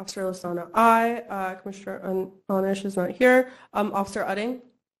 Aye. Officer Listana, aye. Commissioner Onish is not here. Officer Udding?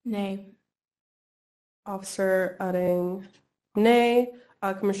 Nay. Officer Udding, nay.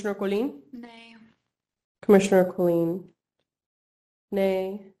 Commissioner Colleen? Nay. Commissioner Colleen,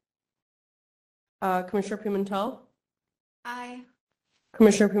 nay. Commissioner Pimentel? Aye.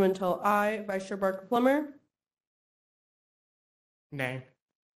 Commissioner Pimentel, aye. Vice Chair Barker Plummer? Nay.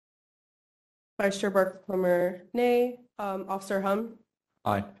 Vice Chair Barker Plummer, nay. Officer Hum?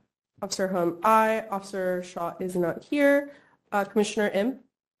 Aye. Officer Hum, aye. Officer Shaw is not here. Commissioner Im?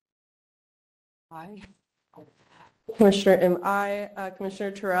 Aye. Commissioner Im, aye.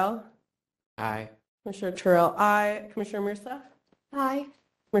 Commissioner Terrell? Aye. Commissioner Terrell, aye. Commissioner Mirza? Aye.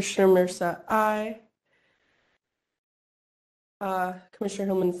 Commissioner Mirza, aye. Commissioner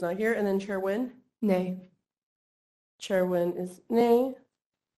Hillman's not here. And then Chair Nguyen? Nay. Chair Nguyen is nay.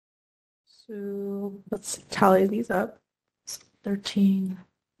 So let's tally these up.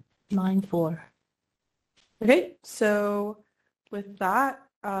 13-9-4. Okay, so with that,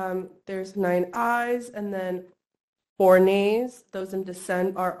 there's 9 ayes and then 4 nays. Those in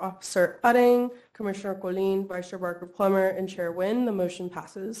dissent are Officer Udding, Commissioner Colleen, Vice Chair Barker Plummer, and Chair Nguyen. The motion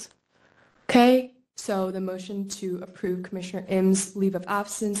passes. Okay, so the motion to approve Commissioner Im's leave of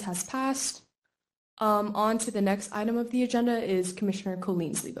absence has passed. On to the next item of the agenda is Commissioner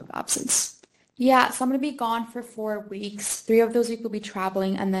Colleen's leave of absence. Yeah, so I'm going to be gone for 4 weeks. 3 of those weeks will be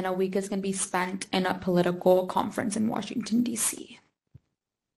traveling, and then a week is going to be spent in a political conference in Washington, D.C.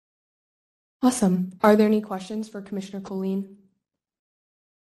 Awesome. Are there any questions for Commissioner Colleen?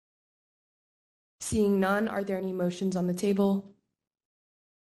 Seeing none, are there any motions on the table?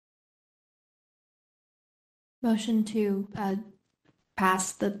 Motion to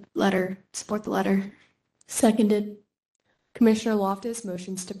pass the letter, support the letter. Seconded. Commissioner Loftus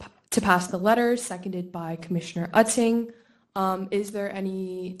motions to pass the letter, seconded by Commissioner Utting. Is there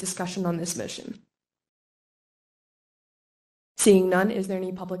any discussion on this motion? Seeing none, is there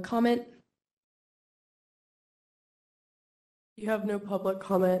any public comment? You have no public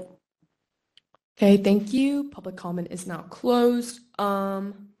comment. Okay, thank you. Public comment is now closed.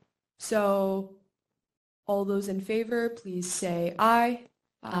 So all those in favor, please say aye.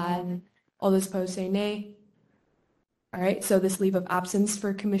 Aye. All those opposed say nay. All right, so this leave of absence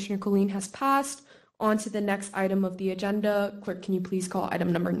for Commissioner Colleen has passed. On to the next item of the agenda. Clerk, can you please call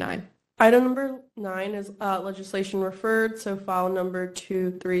item number 9? Item number 9 is legislation referred, so file number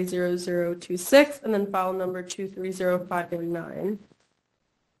 230026 and then file number 230509.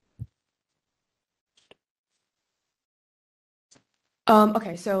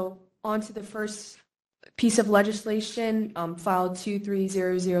 Okay, so on to the first piece of legislation, file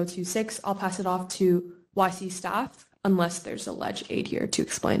 230026. I'll pass it off to YC staff unless there's a ledge aid here to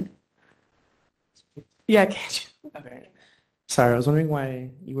explain. Yeah, can't you? Okay. Sorry, I was wondering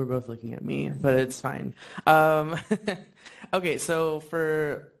why you were both looking at me, but it's fine. Okay, so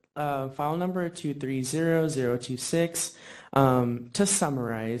for file number 230026, to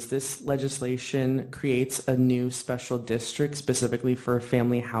summarize, this legislation creates a new special district specifically for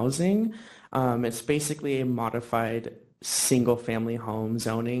family housing. It's basically a modified single-family home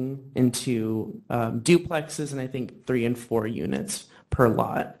zoning into duplexes and I think 3 and 4 units per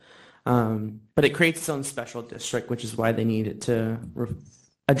lot. But it creates its own special district, which is why they need it to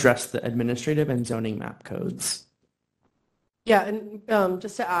address the administrative and zoning map codes. Yeah, and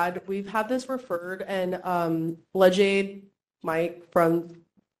just to add, we've had this referred, and Legaid Mike from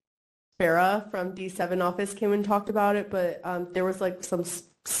Farah from D7 office came and talked about it, but there was like some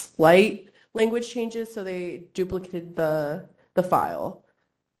slight language changes, so they duplicated the file.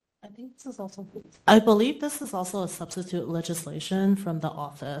 I think this is also, I believe this is also a substitute legislation from the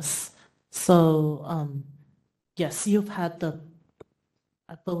office. So, yes, you've had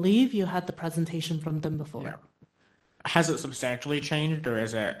I believe you had the presentation from them before. Yeah. Has it substantially changed or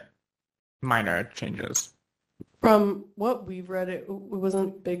is it minor changes? From what we've read, it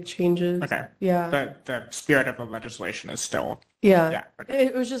wasn't big changes. Okay. Yeah. The spirit of the legislation is still. Yeah. Yeah. Okay.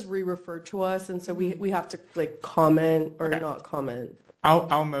 It was just re-referred to us, and so we have to like comment or not comment.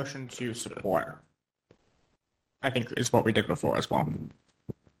 I'll motion to support. I think is what we did before as well.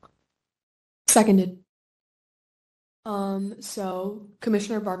 Seconded. So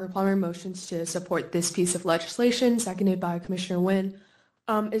Commissioner Barker Plummer motions to support this piece of legislation, seconded by Commissioner Nguyen.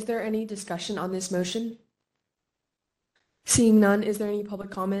 Is there any discussion on this motion? Seeing none, is there any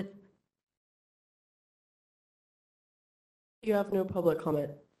public comment? You have no public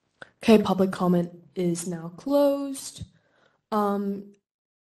comment. Okay, public comment is now closed.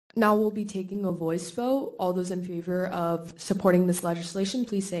 Now we'll be taking a voice vote. All those in favor of supporting this legislation,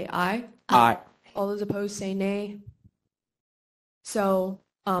 please say aye. Aye. All those opposed say nay. So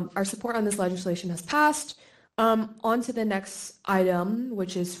our support on this legislation has passed. On to the next item,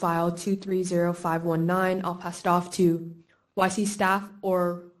 which is file 230519. I'll pass it off to YC staff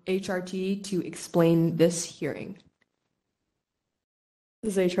or HRT to explain this hearing.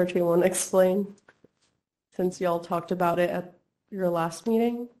 Does HRT want to explain, since y'all talked about it at your last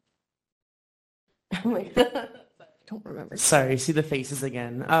meeting? I don't remember. Sorry, see the faces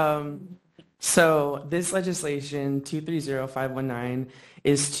again. So this legislation, 230519,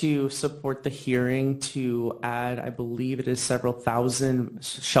 is to support the hearing to add, I believe it is several thousand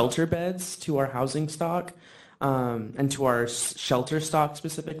shelter beds to our housing stock, and to our shelter stock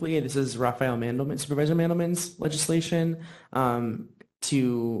specifically. This is Raphael Mandelman, Supervisor Mandelman's legislation,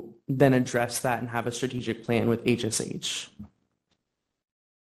 to then address that and have a strategic plan with HSH.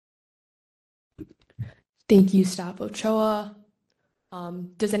 Thank you, Staff Ochoa.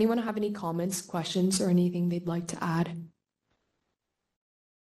 Does anyone have any comments, questions, or anything they'd like to add?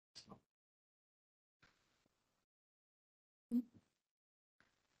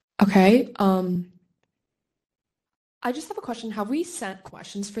 Okay. I just have a question. Have we sent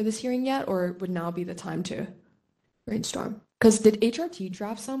questions for this hearing yet, or would now be the time to brainstorm? Because did HRT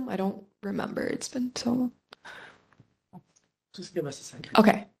draft some? I don't remember. It's been so long. Just give us a second.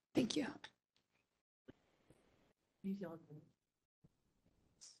 Okay. Thank you.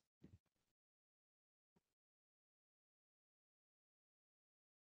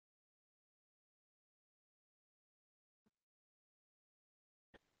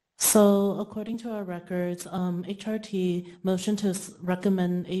 So according to our records, HRT motion to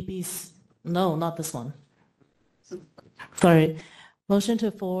recommend no, not this one. Sorry. Motion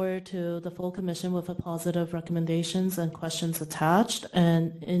to forward to the full commission with a positive recommendations and questions attached.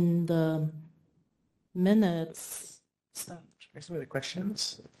 And in the minutes, Some of the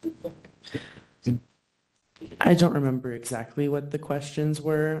questions. I don't remember exactly what the questions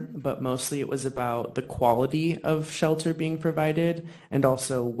were, but mostly it was about the quality of shelter being provided and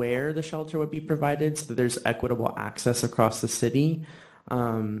also where the shelter would be provided so that there's equitable access across the city.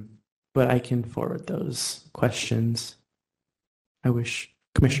 But I can forward those questions. I wish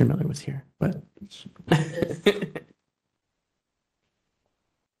Commissioner Miller was here, but.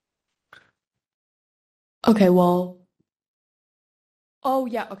 Okay, well, Oh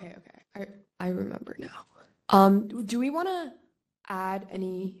yeah, okay. I remember now. Do we want to add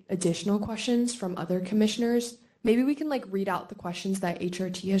any additional questions from other commissioners? Maybe we can like read out the questions that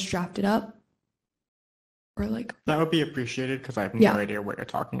HRT has drafted up. Or like That would be appreciated because I have no Yeah. idea what you're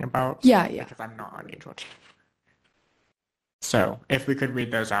talking about. Yeah. Because I'm not on HRT. So if we could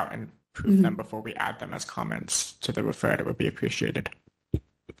read those out and prove them before we add them as comments to the referred, it would be appreciated.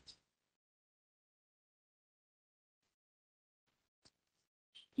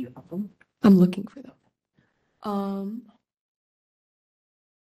 I'm looking for them.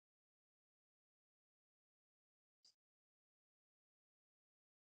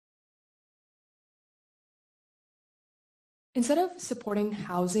 Instead of supporting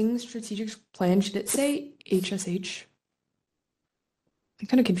housing strategic plan, should it say HSH? I'm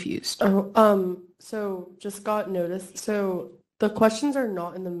kind of confused. So just got noticed. So the questions are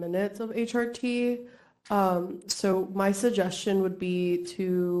not in the minutes of HRT. So my suggestion would be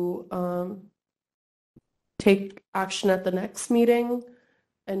to take action at the next meeting,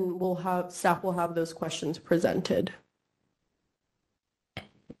 and staff will have those questions presented.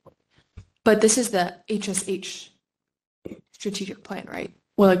 But this is the HSH strategic plan, right?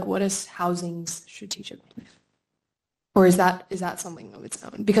 Well, like what is housing's strategic plan? Or is that something of its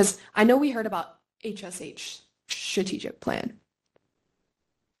own? Because I know we heard about HSH strategic plan.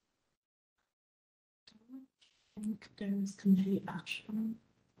 I think there's committee action.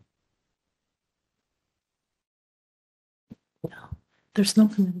 No, there's no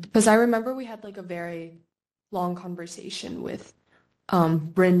committee. Because I remember we had like a very long conversation with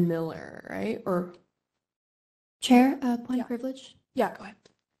Bryn Miller, right? Or Chair, point of privilege. yeah, go ahead.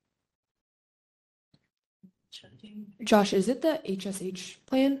 Josh, is it the HSH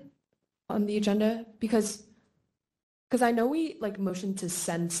plan on the agenda? Because I know we like motioned to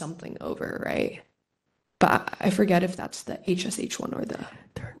send something over, right? But I forget if that's the HSH one or the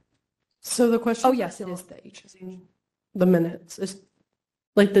third. So the question. Oh yes, it is the HSH. The minutes is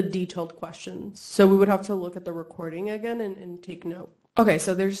like the detailed questions. So we would have to look at the recording again and take note. Okay,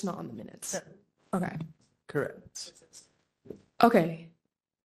 so they're just not on the minutes. Okay. Correct. Okay.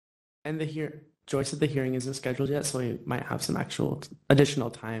 And Joyce said the hearing isn't scheduled yet, so we might have some actual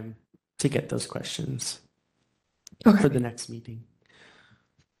additional time to get those questions for the next meeting.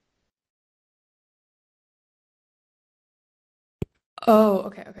 Oh,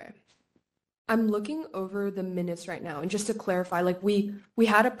 okay. I'm looking over the minutes right now, and just to clarify, like we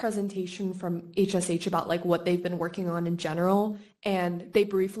had a presentation from HSH about like what they've been working on in general, and they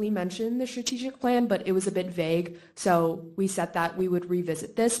briefly mentioned the strategic plan, but it was a bit vague. So we said that we would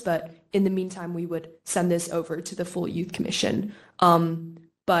revisit this, but in the meantime, we would send this over to the full Youth Commission.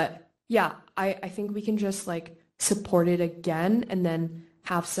 But yeah, I think we can just like support it again and then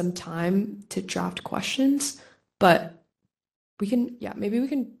have some time to draft questions, but maybe we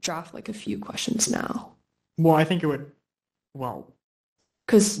can draft like a few questions now. Well, I think it would,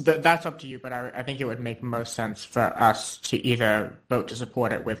 because that's up to you, but I think it would make most sense for us to either vote to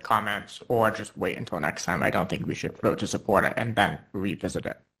support it with comments or just wait until next time. I don't think we should vote to support it and then revisit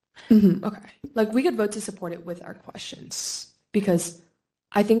it. Okay. Like we could vote to support it with our questions, because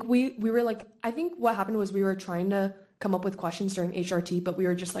I think I think what happened was we were trying to come up with questions during HRT, but we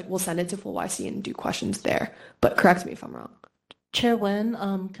were just like, we'll send it to full YC and do questions there. But correct me if I'm wrong. Chair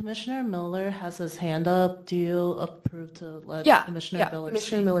Nguyen, Commissioner Miller has his hand up. Do you approve to let Commissioner Miller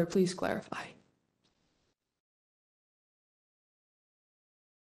Commissioner speak? Miller, please clarify.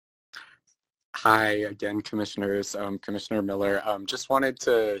 Hi again, commissioners. Commissioner Miller. Just wanted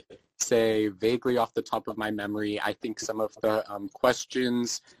to say vaguely off the top of my memory, I think some of the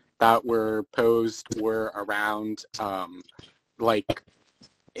questions that were posed were around like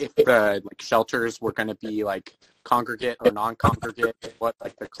if the shelters were going to be like congregate or non-congregate, what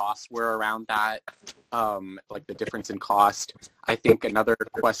like the costs were around that, like the difference in cost. I think another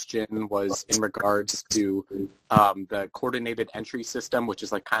question was in regards to the coordinated entry system, which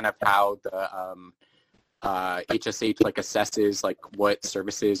is like kind of how the HSH like assesses like what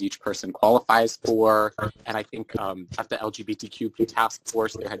services each person qualifies for. And I think at the LGBTQ task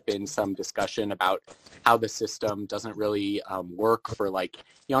force, there had been some discussion about how the system doesn't really work for like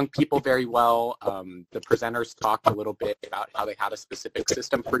young people very well. The presenters talked a little bit about how they had a specific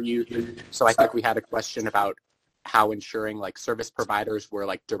system for youth. So I think we had a question about how ensuring like service providers were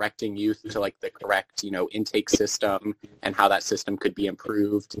like directing youth to like the correct, intake system and how that system could be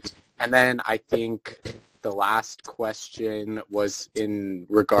improved. And then I think the last question was in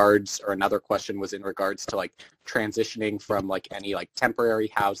regards, or another question was in regards to like transitioning from like any like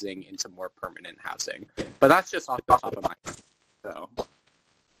temporary housing into more permanent housing. But that's just off the top of my head. So.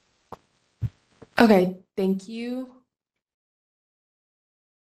 Okay, thank you.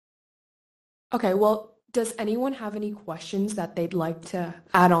 Okay, well, does anyone have any questions that they'd like to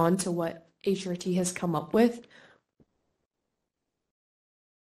add on to what HRT has come up with?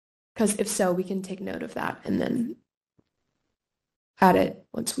 Because if so, we can take note of that and then add it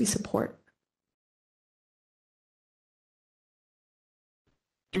once we support.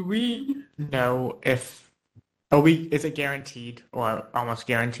 Do we know if, is it guaranteed or almost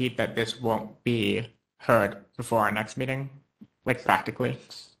guaranteed that this won't be heard before our next meeting? Like practically?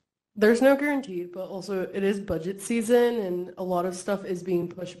 There's no guarantee, but also it is budget season and a lot of stuff is being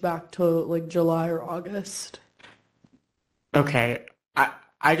pushed back to like July or August. Okay.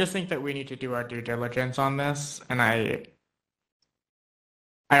 I just think that we need to do our due diligence on this, and I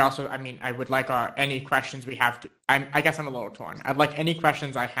also, I mean, I would like any questions we have to, I guess I'm a little torn. I'd like any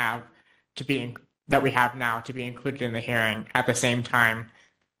questions I have that we have now to be included in the hearing. At the same time,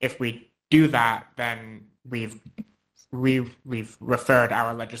 if we do that, then we've referred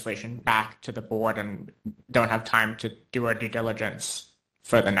our legislation back to the board and don't have time to do our due diligence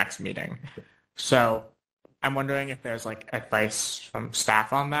for the next meeting. So I'm wondering if there's like advice from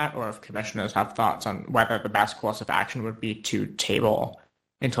staff on that, or if commissioners have thoughts on whether the best course of action would be to table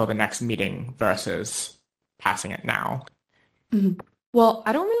until the next meeting versus passing it now. Mm-hmm. Well,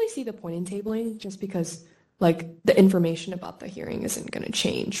 I don't really see the point in tabling just because like the information about the hearing isn't going to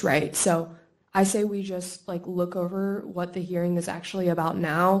change, right? So I say we just like look over what the hearing is actually about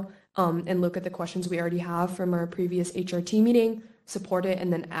now, and look at the questions we already have from our previous HRT meeting, support it,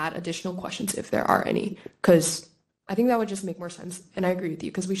 and then add additional questions if there are any. Because I think that would just make more sense. And I agree with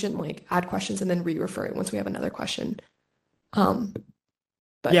you because we shouldn't like add questions and then re-refer it once we have another question. But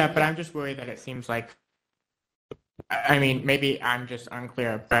I'm just worried that it seems like, I mean, maybe I'm just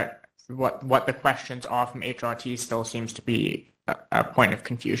unclear, but what the questions are from HRT still seems to be a point of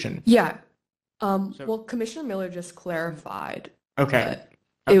confusion. Yeah. Well, Commissioner Miller just clarified. Okay.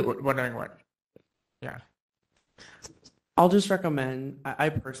 Wondering what? Yeah. I'll just recommend, I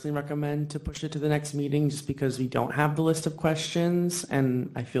personally recommend to push it to the next meeting just because we don't have the list of questions.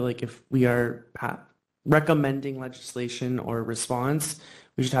 And I feel like if we are recommending legislation or response,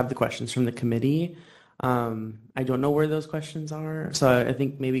 we should have the questions from the committee. I don't know where those questions are. So I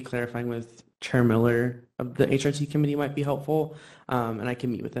think maybe clarifying with Chair Miller of the HRT committee might be helpful. And I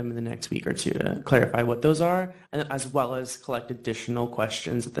can meet with them in the next week or two to clarify what those are, and as well as collect additional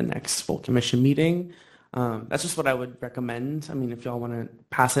questions at the next full commission meeting. That's just what I would recommend. I mean, if y'all want to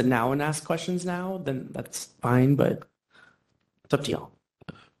pass it now and ask questions now, then that's fine, but it's up to y'all.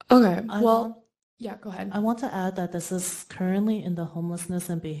 Okay, well, yeah, go ahead. I want to add that this is currently in the Homelessness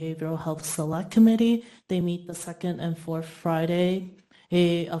and Behavioral Health Select Committee. They meet the second and fourth Friday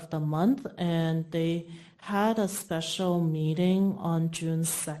of the month, and they had a special meeting on June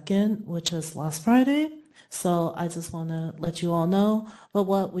 2nd, which is last Friday. So I just want to let you all know. But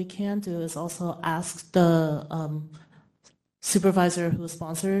what we can do is also ask the supervisor who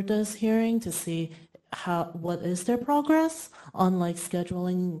sponsored this hearing to see what is their progress on like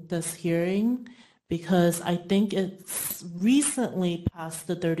scheduling this hearing, because I think it's recently passed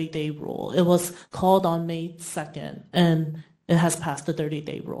the 30-day rule. It was called on May 2nd, and it has passed the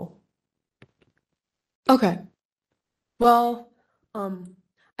 30-day rule. Okay. Well,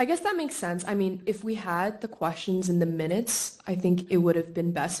 I guess that makes sense. I mean, if we had the questions in the minutes, I think it would have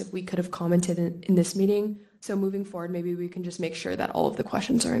been best if we could have commented in this meeting. So moving forward, maybe we can just make sure that all of the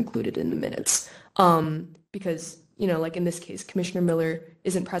questions are included in the minutes. Because, you know, like in this case, Commissioner Miller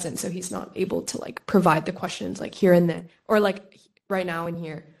isn't present, so he's not able to like provide the questions like here and there, or like right now and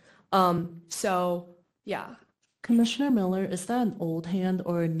here. So yeah. Commissioner Miller, is that an old hand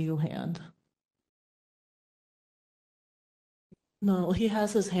or a new hand? No, he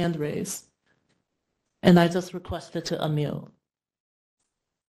has his hand raised. And I just requested to unmute.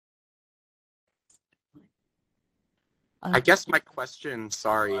 I guess my question,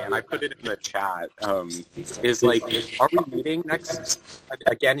 sorry, and I put it in the chat, is like, are we meeting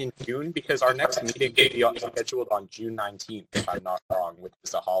again in June? Because our next meeting will be scheduled on June 19th, if I'm not wrong, which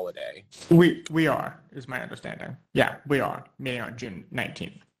is a holiday. We are, is my understanding. Yeah, we are meeting on June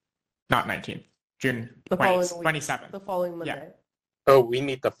 19th. Not 19th, June 27th. The following Monday. Yeah. Oh, we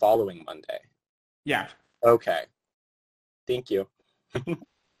meet the following Monday. Yeah. Okay. Thank you.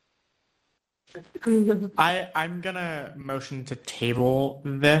 I'm gonna motion to table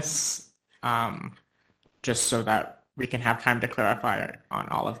this, just so that we can have time to clarify on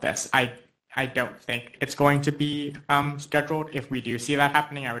all of this. I don't think it's going to be scheduled. If we do see that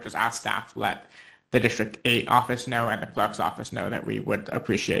happening, I would just ask staff, let the District 8 office know and the clerk's office know that we would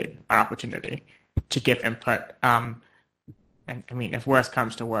appreciate an opportunity to give input. And I mean, if worse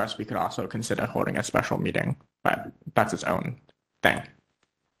comes to worse, we could also consider holding a special meeting, but that's its own thing.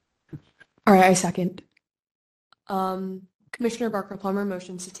 All right, I second. Commissioner Barker Plummer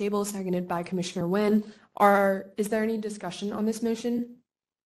motions to table, seconded by Commissioner Nguyen. Is there any discussion on this motion?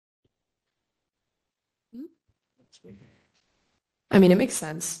 I mean, it makes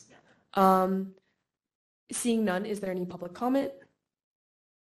sense. Seeing none, is there any public comment?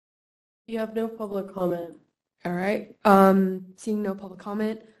 You have no public comment. All right. Seeing no public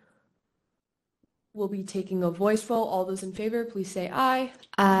comment, we'll be taking a voice vote. All those in favor, please say aye.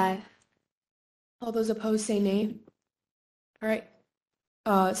 Aye. All those opposed, say nay. All right.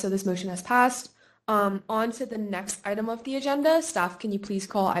 So this motion has passed. On to the next item of the agenda. Staff, can you please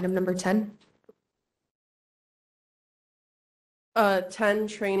call item number 10? 10,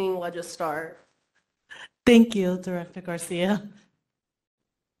 training Legistar. Thank you, Director Garcia.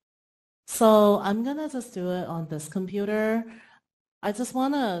 So I'm gonna just do it on this computer. I just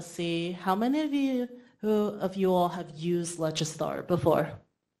wanna see how many of you all have used Legistar before.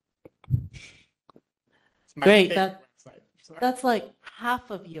 Great, that's like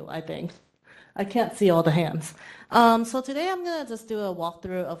half of you, I think. I can't see all the hands. So today I'm gonna just do a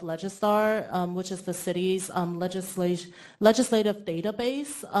walkthrough of Legistar, which is the city's legislative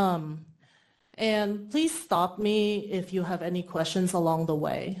database. And please stop me if you have any questions along the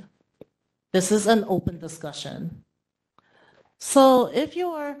way. This is an open discussion. So if you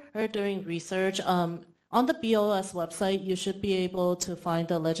are doing research, on the BOS website, you should be able to find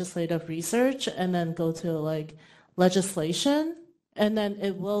the legislative research and then go to like legislation, and then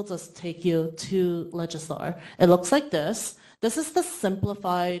it will just take you to Legistar. It looks like this. This is the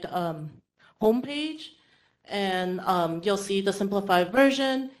simplified homepage, and you'll see the simplified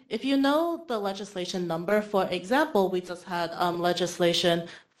version. If you know the legislation number, for example, we just had legislation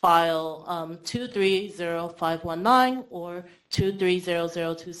file 230519 or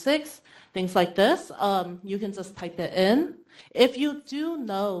 230026, things like this, you can just type it in. If you do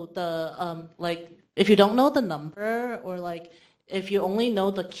know the, if you don't know the number, or like if you only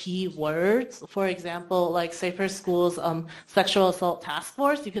know the key words, for example, like Safer Schools Sexual Assault Task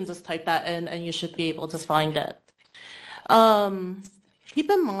Force, you can just type that in and you should be able to find it. Keep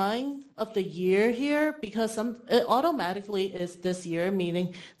in mind of the year here, because it automatically is this year,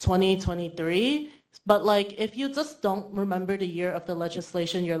 meaning 2023. But like if you just don't remember the year of the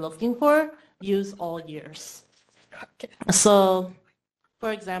legislation you're looking for, use all years. So,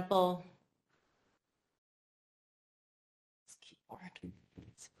 for example,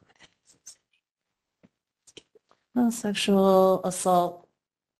 sexual assault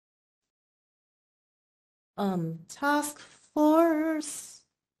task force,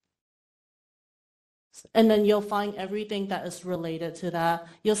 and then you'll find everything that is related to that.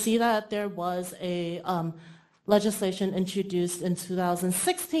 You'll see that there was a legislation introduced in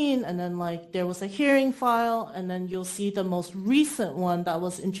 2016, and then like there was a hearing file, and then you'll see the most recent one that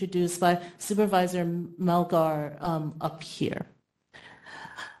was introduced by Supervisor Melgar up here.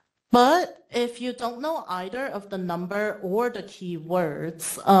 But if you don't know either of the number or the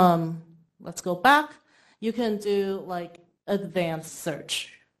keywords, let's go back. You can do like advanced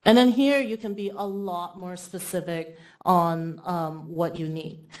search. And then here you can be a lot more specific on what you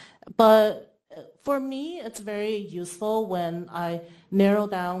need. But for me, it's very useful when I narrow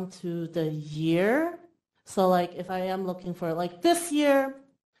down to the year. So like if I am looking for like this year,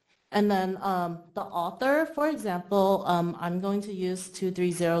 and then the author, for example, I'm going to use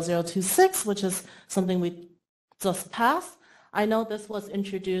 230026, which is something we just passed. I know this was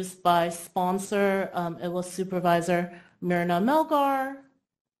introduced by sponsor. It was Supervisor Myrna Melgar.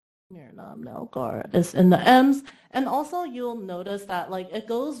 Myrna Melgar is in the M's. And also you'll notice that like it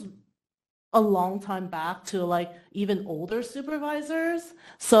goes a long time back to like even older supervisors.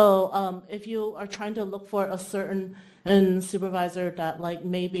 So if you are trying to look for a certain supervisor that like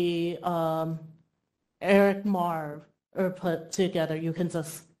maybe Eric Marr or put together, you can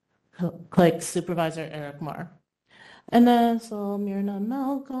just click Supervisor Eric Marr. And then, so Myrna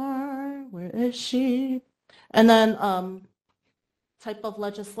Melgar, where is she? And then type of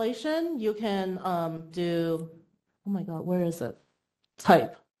legislation, you can do, oh my God, where is it?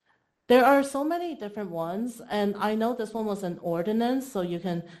 Type. There are so many different ones, and I know this one was an ordinance, so you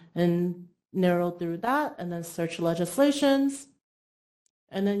can narrow through that and then search legislations.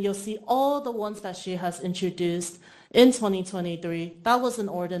 And then you'll see all the ones that she has introduced in 2023. That was an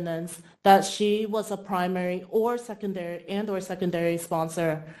ordinance that she was a primary or secondary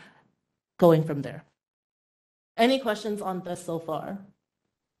sponsor going from there. Any questions on this so far?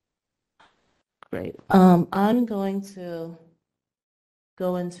 Great. I'm going to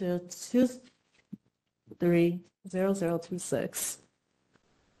go into 230026.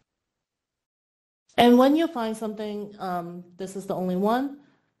 And when you find something, this is the only one,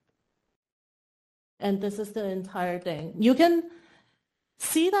 and this is the entire thing. You can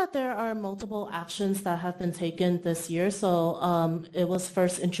see that there are multiple actions that have been taken this year. So it was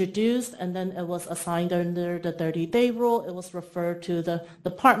first introduced, and then it was assigned under the 30-day rule. It was referred to the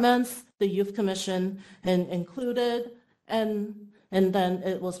departments, the Youth Commission included, and then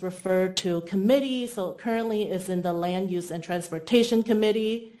it was referred to committee. So currently it's in the Land Use and Transportation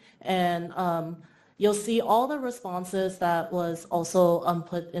Committee, and you'll see all the responses that was also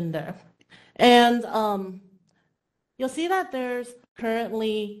put in there. And you'll see that there's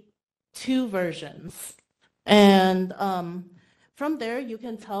currently 2 versions. And from there, you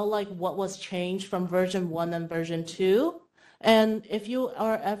can tell like what was changed from version 1 and version 2. And if you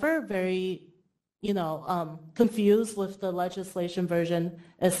are ever very, confused with the legislation version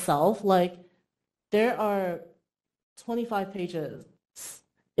itself, like there are 25 pages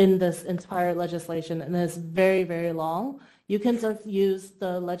in this entire legislation, and it's very, very long. You can just use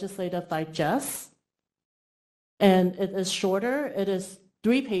the Legislative Digest, and it is shorter. It is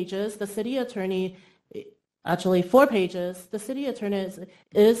 3 pages. The city attorney, actually 4 pages. The city attorney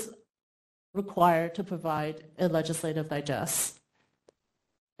is required to provide a Legislative Digest.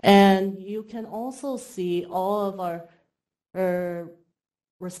 And you can also see all of our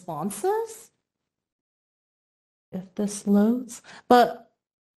responses, if this loads. But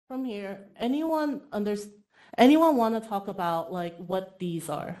from here, anyone want to talk about like what these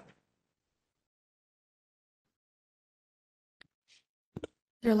are?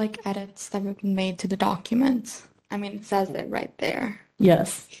 They're like edits that have been made to the documents. I mean, it says it right there.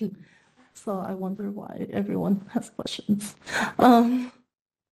 Yes. So I wonder why everyone has questions.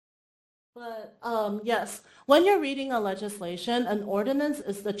 Yes, when you're reading a legislation, an ordinance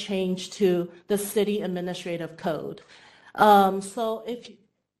is the change to the city administrative code. So if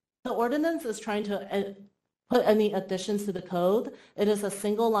the ordinance is trying to put any additions to the code, it is a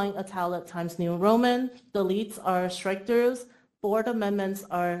single line italic Times New Roman. Deletes are strike-throughs. Board amendments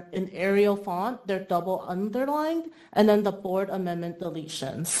are in Arial font. They're double underlined. And then the board amendment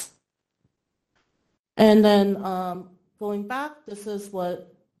deletions. And then going back, this is what,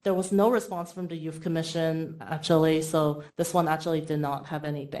 there was no response from the Youth Commission, actually, so this one actually did not have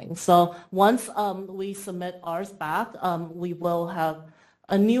anything. So once we submit ours back, we will have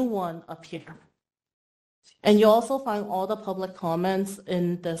a new one up here. And you'll also find all the public comments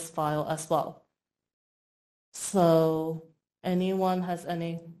in this file as well. So anyone has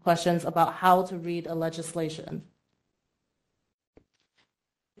any questions about how to read a legislation?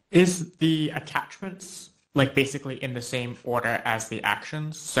 Is the attachments like basically in the same order as the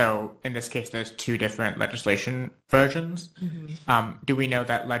actions? So in this case, there's 2 different legislation versions. Mm-hmm. Do we know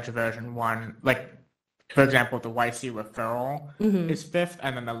that ledge version 1, like for example, the YC referral is 5th,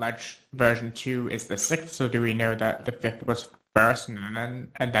 and then the ledge version 2 is the 6th? So do we know that the 5th was first and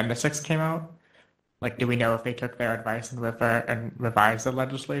then the 6th came out? Like, do we know if they took their advice and revised the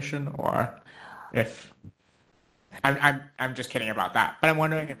legislation, or if? I'm just kidding about that, but I'm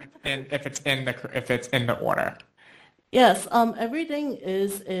wondering if it's in the order. Yes, everything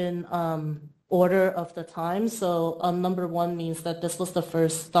is in order of the time. So number 1 means that this was the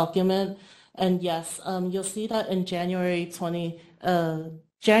first document, and yes, you'll see that in January 24th,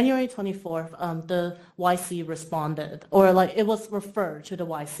 the YC responded, or like it was referred to the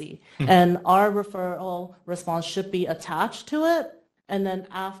YC, and our referral response should be attached to it. And then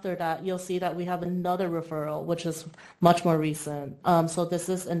after that, you'll see that we have another referral, which is much more recent. So this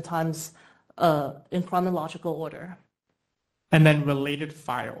is in chronological order. And then related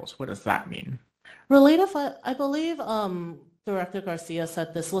files, what does that mean? Related file, I believe Director Garcia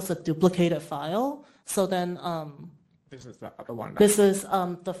said this was a duplicated file. So then this is the other one. This is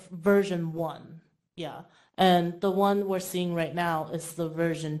the version 1, yeah. And the one we're seeing right now is the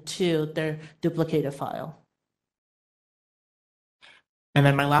version 2, their duplicated file. And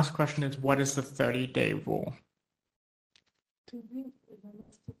then my last question is, what is the 30-day rule?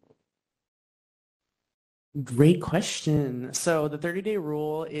 Great question. So the 30-day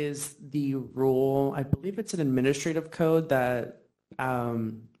rule is the rule, I believe it's an administrative code that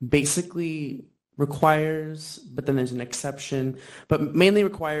basically requires, but then there's an exception, but mainly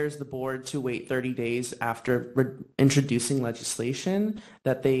requires the board to wait 30 days after introducing legislation,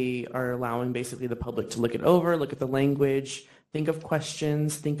 that they are allowing basically the public to look it over, look at the language, think of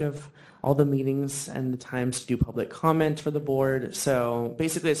questions, think of all the meetings and the times to do public comment for the board. So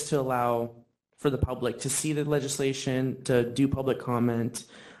basically it's to allow for the public to see the legislation, to do public comment,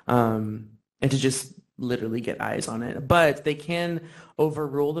 and to just literally get eyes on it. But they can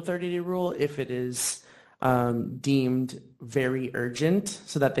overrule the 30-day rule if it is deemed very urgent,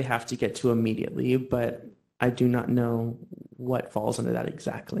 so that they have to get to immediately. But I do not know what falls under that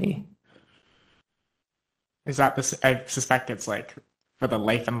exactly. Is that this? I suspect it's like for the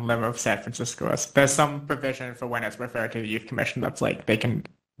life and limb of San Francisco. There's some provision for when it's referred to the Youth Commission that's like they can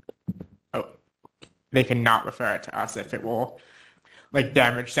not refer it to us if it will like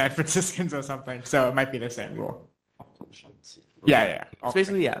damage San Franciscans or something. So it might be the same rule. Yeah. It's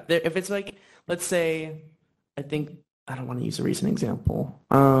basically, yeah. If it's like, let's say, I don't want to use a recent example.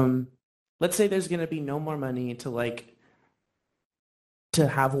 Let's say there's going to be no more money to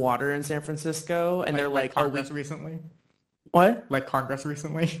have water in San Francisco, and they're like, Congress recently? What? Like Congress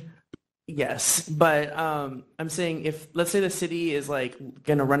recently? Yes, but I'm saying if, let's say the city is like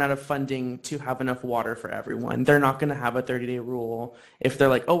going to run out of funding to have enough water for everyone, they're not going to have a 30-day rule. If they're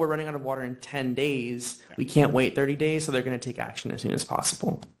like, oh, we're running out of water in 10 days, we can't wait 30 days, so they're going to take action as soon as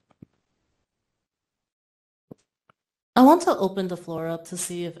possible. I want to open the floor up to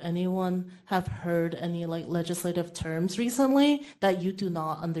see if anyone have heard any like legislative terms recently that you do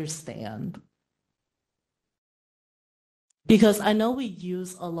not understand. Because I know we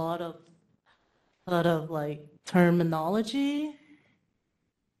use a lot of like terminology.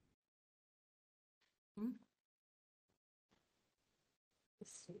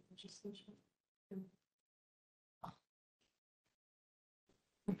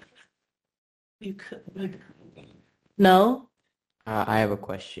 You could. No? I have a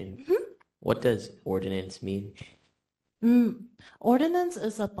question. What does ordinance mean? Ordinance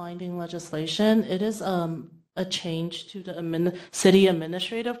is a binding legislation. It is a change to the city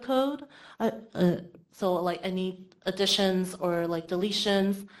administrative code. So like any additions or like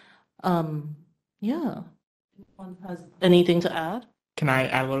deletions. Yeah. Anyone has anything to add? Can I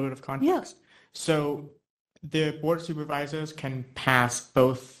add a little bit of context? Yes. So the Board of Supervisors can pass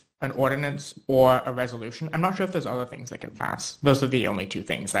both an ordinance or a resolution. I'm not sure if there's other things they can pass. Those are the only two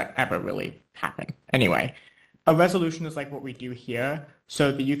things that ever really happen. Anyway, a resolution is like what we do here.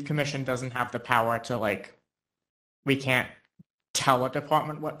 So the Youth Commission doesn't have the power to like, we can't tell a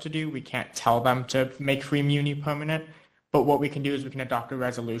department what to do. We can't tell them to make free muni permanent. But what we can do is we can adopt a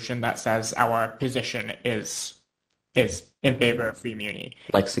resolution that says our position is in favor of free muni.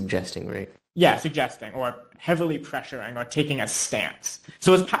 Like suggesting, right? Yeah, suggesting or heavily pressuring or taking a stance.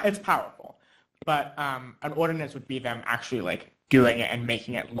 So it's powerful. But an ordinance would be them actually like doing it and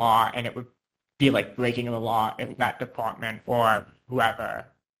making it law, and it would be like breaking the law if that department or whoever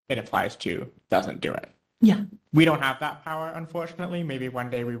it applies to doesn't do it. Yeah. We don't have that power, unfortunately. Maybe one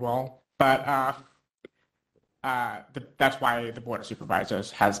day we will. But that's why the Board of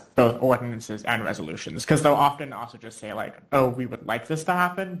Supervisors has both ordinances and resolutions, because they'll often also just say like, oh, we would like this to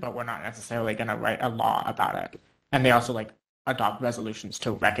happen, but we're not necessarily going to write a law about it. And they also like adopt resolutions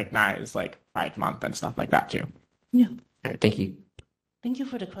to recognize like Pride Month and stuff like that too. Yeah. All right, thank you. Thank you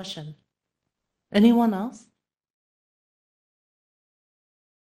for the question. Anyone else?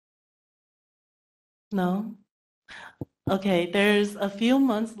 No? Okay, there's a few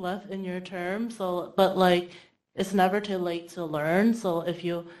months left in your term, so but like it's never too late to learn. So if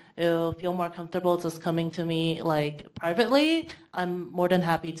you feel more comfortable just coming to me like privately, I'm more than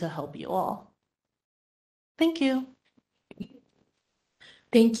happy to help you all. Thank you.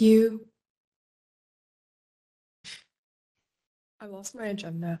 Thank you. I lost my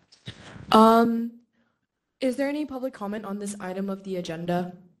agenda. Is there any public comment on this item of the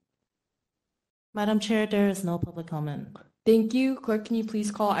agenda? Madam Chair, there is no public comment. Thank you. Clerk, can you please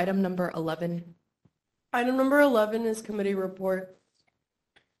call item number 11? Item number 11 is committee report.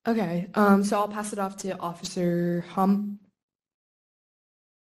 Okay, so I'll pass it off to Officer Hum.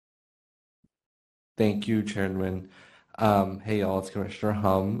 Thank you, Chairman. Hey, y'all, it's Commissioner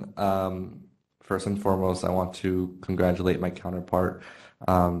Hum. First and foremost, I want to congratulate my counterpart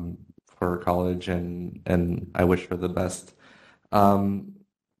for college, and I wish her the best.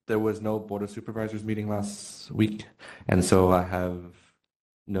 There was no Board of Supervisors meeting last week, and so I have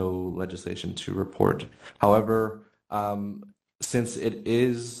no legislation to report. However, since it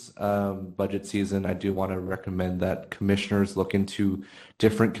is budget season, I do want to recommend that commissioners look into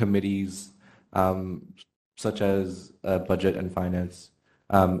different committees, such as budget and finance,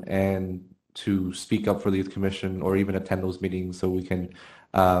 and to speak up for the Youth Commission or even attend those meetings so we can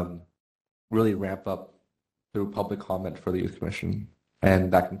really ramp up through public comment for the Youth Commission.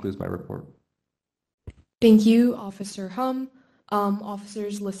 And that concludes my report. Thank you, Officer Hum.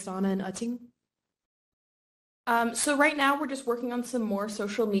 Officers Listana and Utting. So right now we're just working on some more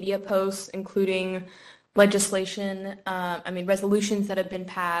social media posts, including legislation, resolutions that have been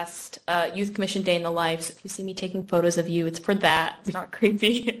passed, Youth Commission Day in the Life. So if you see me taking photos of you, it's for that. It's not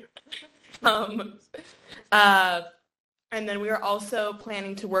creepy. And then we are also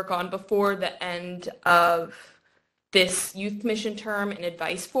planning to work on, before the end of this youth commission term an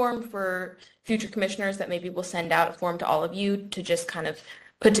advice form for future commissioners that maybe we'll send out a form to all of you to just kind of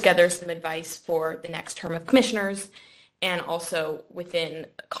put together some advice for the next term of commissioners. And also within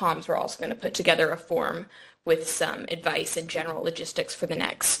comms, we're also going to put together a form with some advice and general logistics for the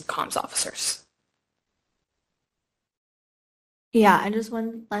next comms officers. Yeah, and just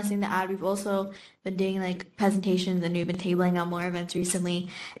one last thing to add, we've also been doing like presentations and we've been tabling on more events recently.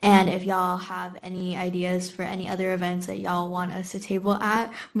 And if y'all have any ideas for any other events that y'all want us to table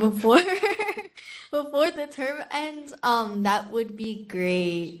at before before the term ends, that would be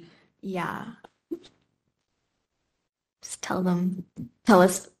great. Yeah. Just tell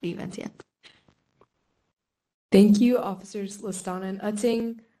us the events, yeah. Thank you, Officers Listana and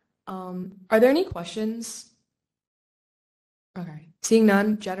Utting. Are there any questions? Okay. Seeing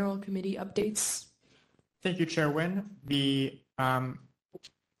none, general committee updates. Thank you, Chair Nguyen.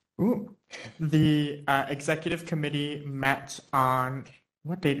 The executive committee met on,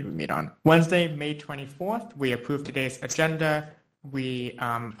 what day did we meet on? Wednesday, May 24th. We approved today's agenda. We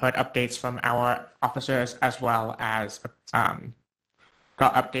heard updates from our officers as well as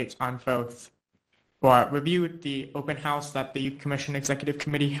got updates on both, or reviewed the open house that the Youth Commission Executive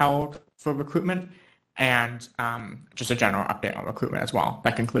Committee held for recruitment, and just a general update on recruitment as well.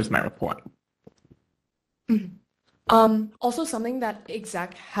 That concludes my report. Also something that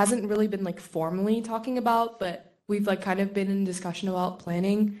exec hasn't really been like formally talking about, but we've like kind of been in discussion about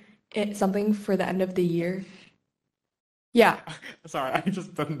planning something for the end of the year. Yeah. Sorry, I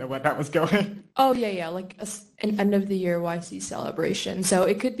just didn't know where that was going. Oh yeah, like an end of the year YC celebration. So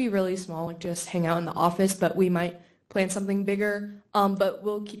it could be really small, like just hang out in the office, but we might plan something bigger. But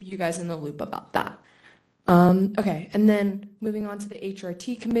we'll keep you guys in the loop about that. Okay, and then moving on to the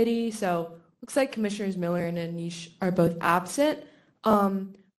HRT committee. So looks like Commissioners Miller and Anish are both absent.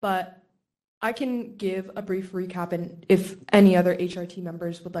 But I can give a brief recap, and if any other HRT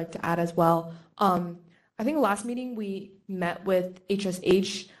members would like to add as well. I think last meeting we met with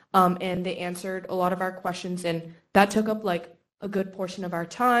HSH and they answered a lot of our questions, and that took up like a good portion of our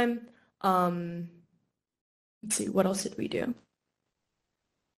time. Let's see, what else did we do?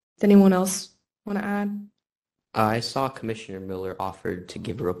 Does anyone else want to add? I saw Commissioner Miller offered to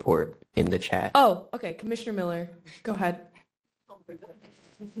give a report in the chat. Oh, okay, Commissioner Miller, go ahead.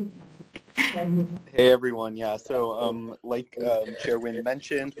 Hey everyone, yeah, so like Chair Nguyen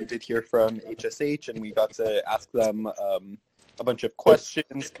mentioned, we did hear from HSH and we got to ask them a bunch of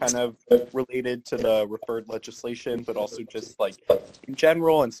questions kind of related to the referred legislation, but also just like in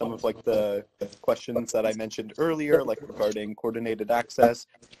general, and some of like the questions that I mentioned earlier, like regarding coordinated access.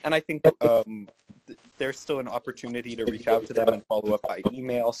 And I think there's still an opportunity to reach out to them and follow up by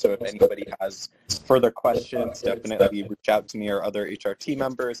email. So if anybody has further questions, definitely reach out to me or other HRT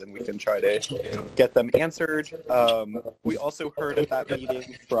members and we can try to get them answered. We also heard at that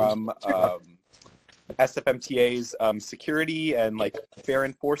meeting from SFMTA's security and like fair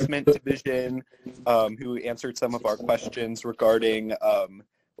enforcement division, who answered some of our questions regarding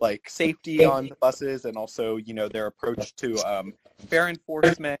like safety on the buses and also, you know, their approach to fair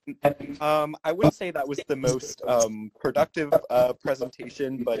enforcement. I wouldn't say that was the most productive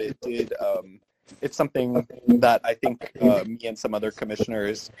presentation, but it did. It's something that I think me and some other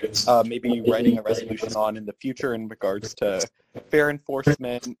commissioners may be writing a resolution on in the future in regards to fair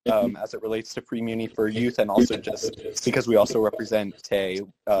enforcement as it relates to free muni for youth, and also just because we also represent TAE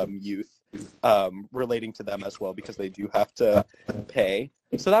youth, relating to them as well because they do have to pay.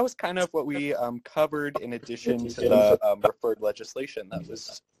 So that was kind of what we covered in addition to the referred legislation that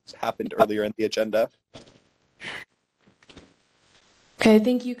was happened earlier in the agenda. Okay,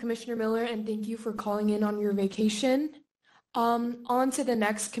 thank you, Commissioner Miller, and thank you for calling in on your vacation. On to the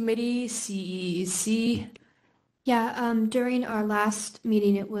next committee, CEC. Yeah, during our last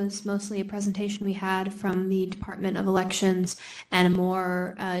meeting, it was mostly a presentation we had from the Department of Elections and a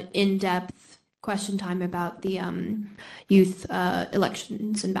more in-depth question time about the Youth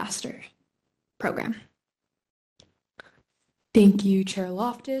Elections Ambassador Program. Thank you, Chair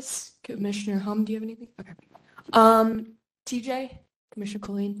Loftus. Commissioner Hum, do you have anything? Okay. TJ? Commissioner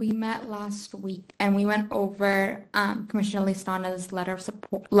Colleen? We met last week and we went over Commissioner Listana's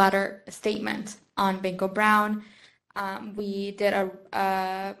letter statement on Bingo Brown. We did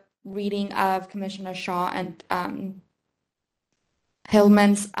a reading of Commissioner Shaw and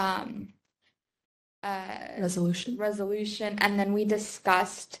Hillman's resolution, and then we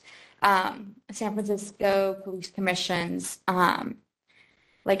discussed San Francisco Police Commission's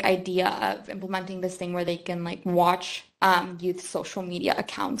like idea of implementing this thing where they can like watch youth social media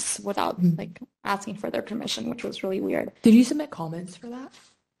accounts without like asking for their permission, which was really weird. Did you submit comments for that?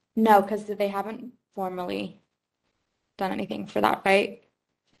 No, because they haven't formally done anything for that, right?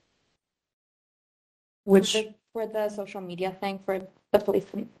 Which? For the social media thing for the police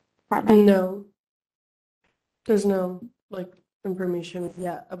department? No. There's no like information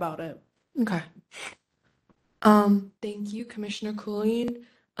yet about it. Okay. Thank you, Commissioner Cooling.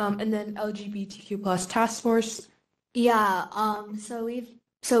 And then LGBTQ plus task force. Yeah,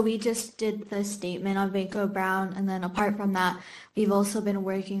 so we just did the statement on Banco Brown, and then apart from that, we've also been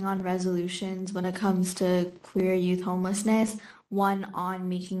working on resolutions when it comes to queer youth homelessness. One on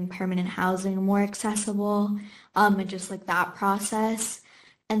making permanent housing more accessible, and just like that process.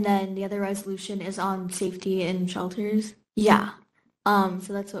 And then the other resolution is on safety in shelters. Yeah. So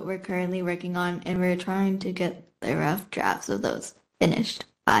that's what we're currently working on, and we're trying to get the rough drafts of those finished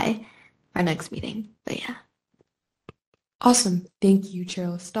by our next meeting. But yeah. Awesome. Thank you, Chair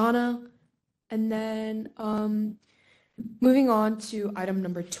Listana. And then moving on to item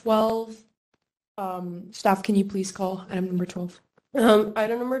number 12. Staff, can you please call item number 12?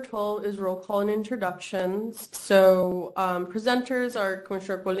 Item number 12 is roll call and introductions. So presenters are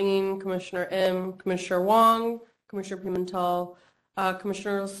Commissioner Colleen, Commissioner M, Commissioner Wong, Commissioner Pimentel,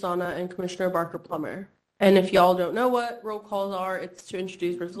 Commissioner Listana, and Commissioner Barker Plummer. And if y'all don't know what roll calls are, it's to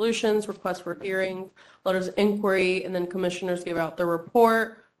introduce resolutions, requests for hearings, letters of inquiry, and then commissioners give out their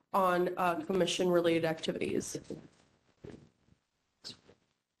report on commission-related activities.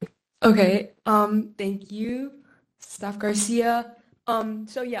 Okay, thank you, Staff Garcia.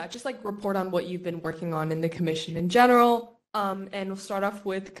 So yeah, just like report on what you've been working on in the commission in general. And we'll start off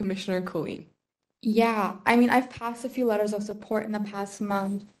with Commissioner Colleen. Yeah, I mean, I've passed a few letters of support in the past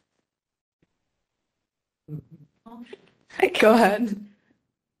month. Go ahead.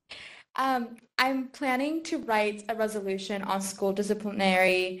 I'm planning to write a resolution on school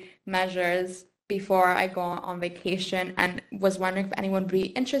disciplinary measures before I go on vacation, and was wondering if anyone would be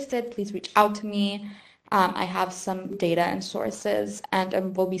interested. Please reach out to me. I have some data and sources,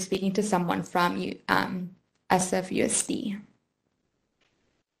 and we'll be speaking to someone from SFUSD.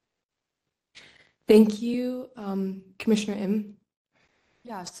 Thank you, Commissioner Im.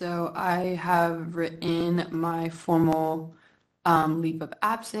 Yeah, so I have written my formal leave of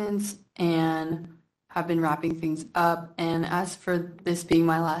absence and have been wrapping things up. And as for this being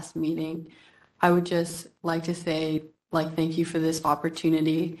my last meeting, I would just like to say, thank you for this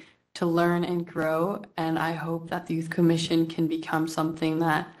opportunity to learn and grow. And I hope that the Youth Commission can become something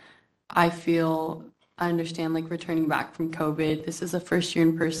that I understand, returning back from COVID. This is a first year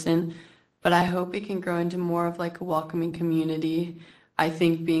in person, but I hope it can grow into more of a welcoming community. I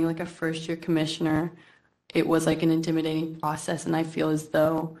think being a first year commissioner, it was an intimidating process, and I feel as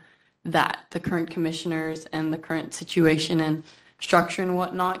though that the current commissioners and the current situation and structure and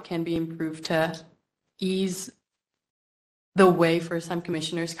whatnot can be improved to ease the way for some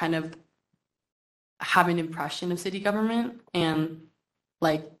commissioners kind of have an impression of city government and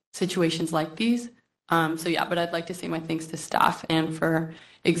situations like these. So yeah, but I'd like to say my thanks to staff and for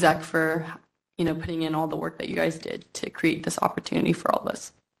exec for putting in all the work that you guys did to create this opportunity for all of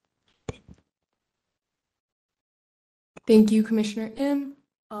us. Thank you, Commissioner Im,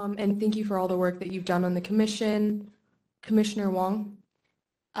 and thank you for all the work that you've done on the commission. Commissioner Wong.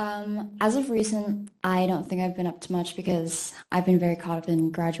 As of recent, I don't think I've been up to much because I've been very caught up in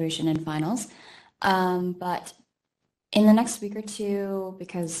graduation and finals. But in the next week or two,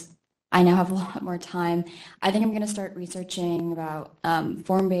 because I now have a lot more time, I think I'm going to start researching about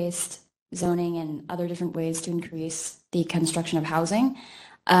form-based zoning and other different ways to increase the construction of housing.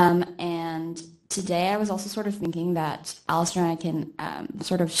 And today I was also sort of thinking that Alistair and I can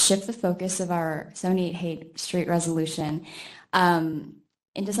sort of shift the focus of our 78 Haight Street resolution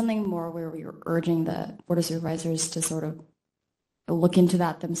into something more where we were urging the Board of Supervisors to sort of look into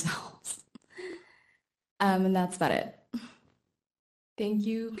that themselves. And that's about it. Thank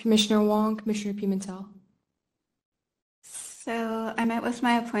you, Commissioner Wong. Commissioner Pimentel. So I met with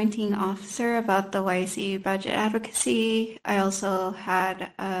my appointing officer about the YC budget advocacy. I also had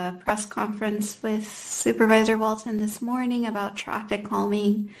a press conference with Supervisor Walton this morning about traffic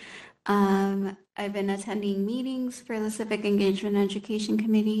calming. I've been attending meetings for the Civic Engagement Education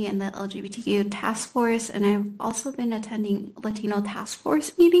Committee and the LGBTQ Task Force, and I've also been attending Latino Task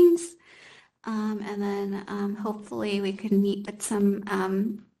Force meetings. And then hopefully we can meet with some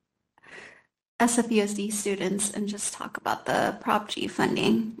SFUSD students and just talk about the Prop G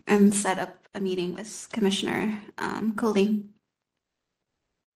funding and set up a meeting with Commissioner Coley.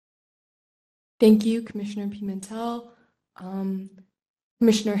 Thank you, Commissioner Pimentel.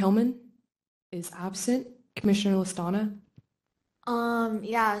 Commissioner Hillman is absent. Commissioner Listana.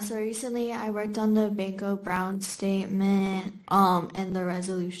 Yeah, so recently I worked on the Banco Brown statement, and the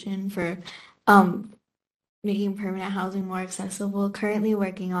resolution for, making permanent housing more accessible. Currently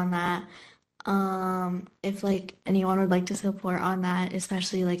working on that. If like anyone would like to support on that,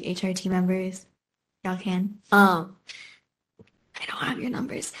 especially like HRT members, y'all can. I don't have your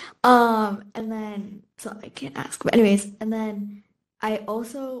numbers. And then so I can't ask. But anyways, and then I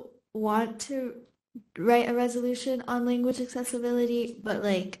also want to write a resolution on language accessibility, but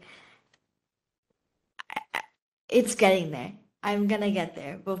like it's getting there. I'm gonna get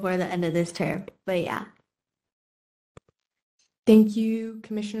there before the end of this term. But yeah. Thank you,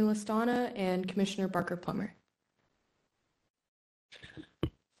 Commissioner Listana and Commissioner Barker Plummer.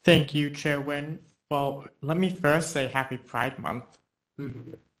 Thank you, Chair Wynn. Well, let me first say Happy Pride Month.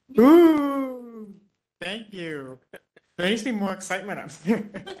 Ooh, thank you. There needs to be more excitement up here.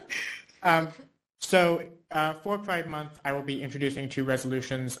 So for Pride Month, I will be introducing 2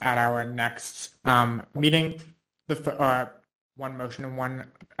 resolutions at our next meeting. One motion and one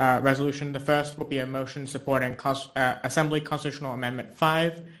resolution. The first will be a motion supporting Assembly Constitutional Amendment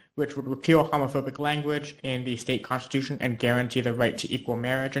 5, which would repeal homophobic language in the state constitution and guarantee the right to equal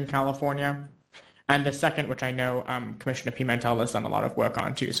marriage in California. And the second, which I know Commissioner Pimentel has done a lot of work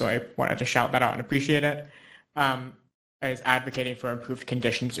on too, so I wanted to shout that out and appreciate it, is advocating for improved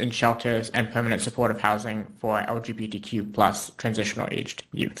conditions in shelters and permanent supportive housing for LGBTQ plus transitional aged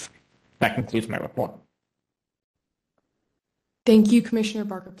youth. That concludes my report. Thank you, Commissioner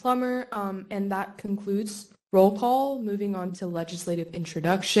Barker Plummer. And that concludes roll call. Moving on to legislative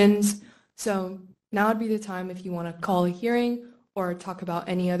introductions. So now would be the time if you want to call a hearing or talk about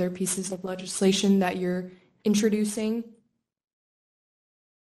any other pieces of legislation that you're introducing.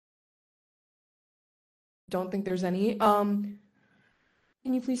 Don't think there's any. Can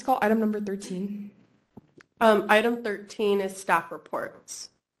you please call item number 13? Item 13 is staff reports.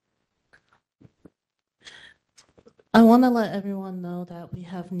 I want to let everyone know that we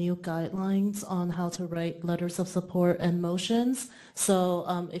have new guidelines on how to write letters of support and motions.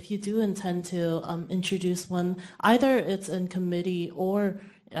 So if you do intend to introduce one, either it's in committee or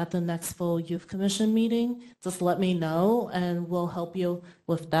at the next full Youth Commission meeting, just let me know and we'll help you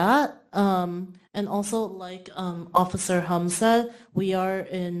with that. And also, like Officer Hum said, we are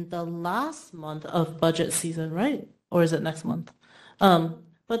in the last month of budget season, right? Or is it next month?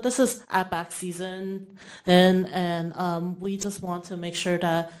 But this is at-back season, and we just want to make sure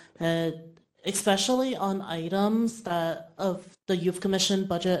that, especially on items that of the Youth Commission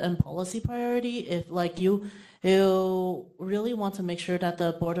budget and policy priority, if like you really want to make sure that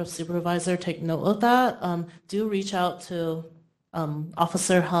the Board of Supervisors take note of that, do reach out to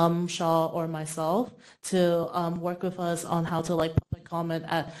Officer Hum, Shaw, or myself to work with us on how to like public comment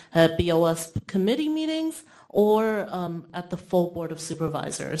at BOS committee meetings or at the full Board of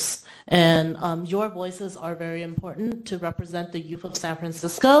Supervisors. And your voices are very important to represent the youth of San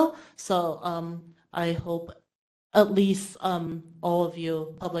Francisco. So I hope at least all of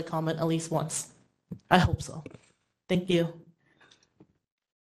you public comment at least once. I hope so. Thank you.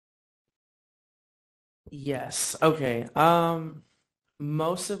 Yes. Okay.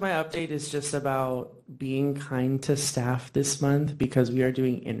 Most of my update is just about being kind to staff this month because we are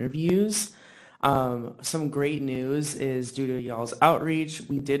doing interviews. Some great news is due to y'all's outreach,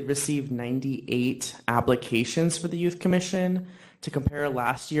 we did receive 98 applications for the Youth Commission. To compare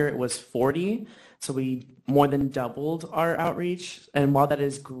last year, it was 40. So we more than doubled our outreach. And while that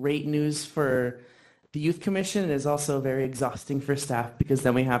is great news for the Youth Commission, it is also very exhausting for staff because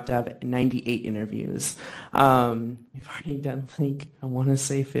then we have to have 98 interviews. We've already done like, I want to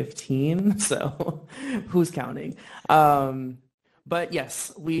say 15. So who's counting? But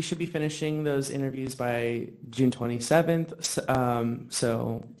yes, we should be finishing those interviews by June 27th.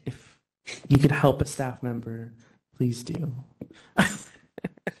 So if you could help a staff member, please do.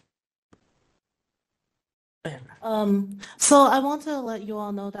 So I want to let you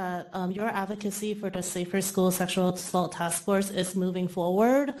all know that your advocacy for the Safer School Sexual Assault Task Force is moving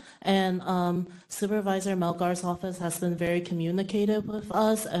forward, and Supervisor Melgar's office has been very communicative with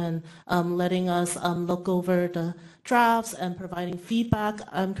us and letting us look over the drafts and providing feedback.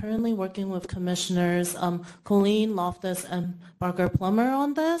 I'm currently working with Commissioners Colleen, Loftus, and Barker Plummer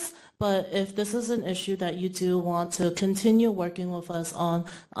on this. But if this is an issue that you do want to continue working with us on,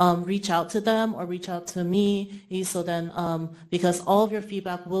 reach out to them or reach out to me. So then, because all of your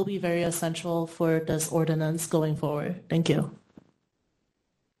feedback will be very essential for this ordinance going forward. Thank you.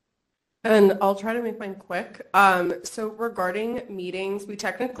 And I'll try to make mine quick. So regarding meetings, we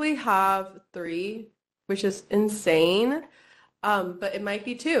technically have 3, which is insane, but it might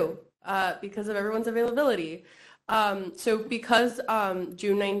be 2 because of everyone's availability. So because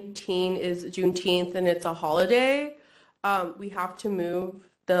June 19 is Juneteenth and it's a holiday, we have to move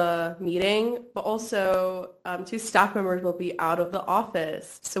the meeting, but also 2 staff members will be out of the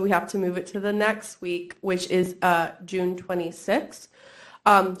office. So we have to move it to the next week, which is June 26th.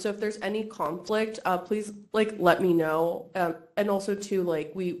 So if there's any conflict, please let me know. And also too,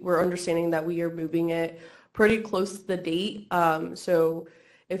 we're understanding that we are moving it pretty close to the date. So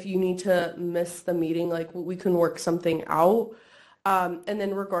if you need to miss the meeting, we can work something out. And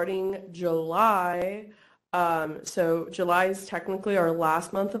then regarding July, so July is technically our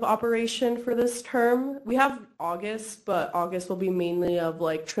last month of operation for this term. We have August, but August will be mainly of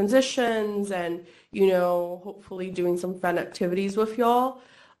transitions and, hopefully doing some fun activities with y'all.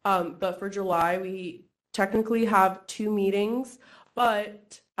 But for July, we technically have 2 meetings,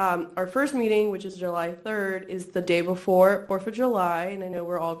 but our first meeting, which is July 3rd, is the day before 4th of July. And I know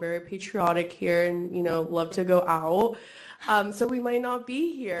we're all very patriotic here and, love to go out. So we might not be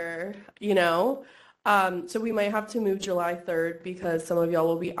here, so we might have to move July 3rd because some of y'all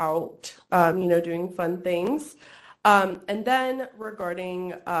will be out, doing fun things. And then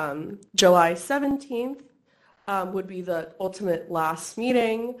regarding July 17th would be the ultimate last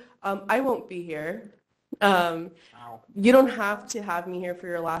meeting. I won't be here. You don't have to have me here for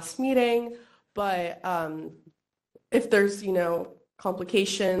your last meeting, but if there's,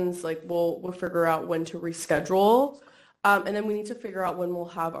 complications, we'll figure out when to reschedule. And then we need to figure out when we'll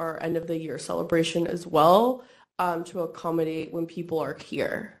have our end of the year celebration as well, to accommodate when people are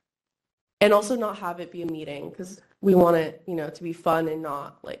here. And also not have it be a meeting because we want it, to be fun and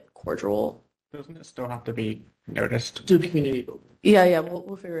not cordial. Doesn't it still have to be noticed? To the community. Yeah,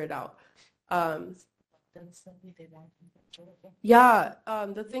 we'll figure it out. Yeah,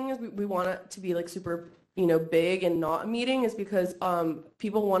 the thing is we want it to be super, big and not a meeting is because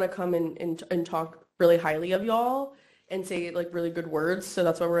people want to come and talk really highly of y'all and say really good words. So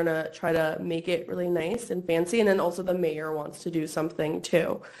that's why we're gonna try to make it really nice and fancy. And then also the mayor wants to do something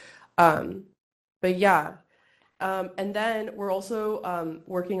too. But yeah, and then we're also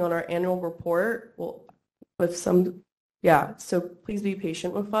working on our annual report with some, so please be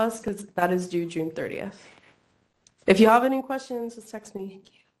patient with us because that is due June 30th. If you have any questions, just text me.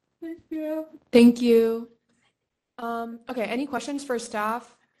 Thank you. Okay, any questions for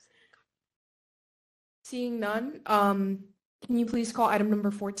staff? Seeing none, can you please call item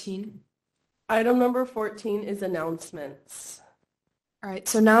number 14? Item number 14 is announcements. All right,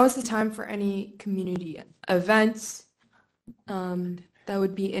 so now is the time for any community events that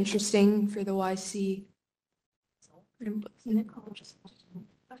would be interesting for the YC.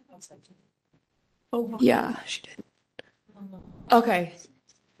 Oh, yeah, she did. Okay.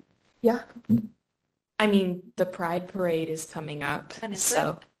 Yeah. I mean, the Pride Parade is coming up,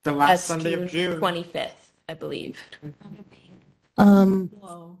 so the last that's Sunday of June. 25th, I believe.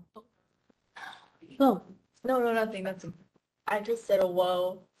 Whoa. Oh. No, nothing. I just said a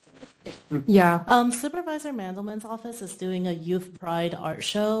whoa. Yeah. Supervisor Mandelman's office is doing a Youth Pride art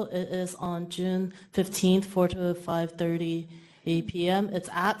show. It is on June 15th, 4 to 5:30 p.m. It's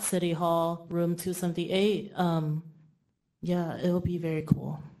at City Hall, room 278. Yeah, it'll be very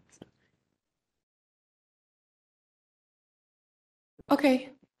cool. Okay.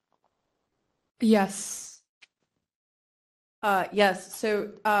 Yes. Yes,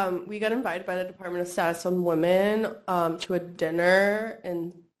 so we got invited by the Department of Status on Women to a dinner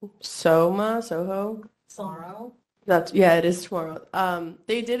in Soho. Tomorrow? It is tomorrow.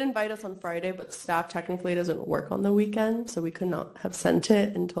 They did invite us on Friday, but staff technically doesn't work on the weekend, so we could not have sent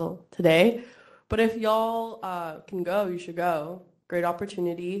it until today. But if y'all can go, you should go. Great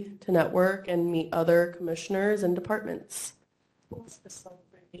opportunity to network and meet other commissioners and departments.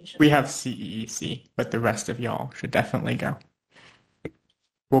 We have CEEC, but the rest of y'all should definitely go.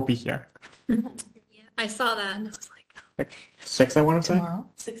 We'll be here. I saw that and I was like, 6, I want to say? Tomorrow?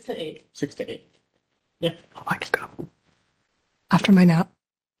 6 to 8. 6 to 8. Yeah. oh, I could go. After my nap.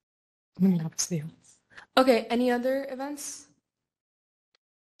 I'm going to nap with you. Okay, any other events?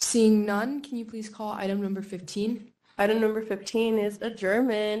 Seeing none, can you please call item number 15? Item number 15 is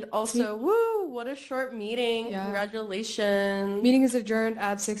adjournment. Also, woo, what a short meeting. Yeah. Congratulations. Meeting is adjourned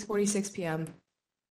at 6:46 p.m.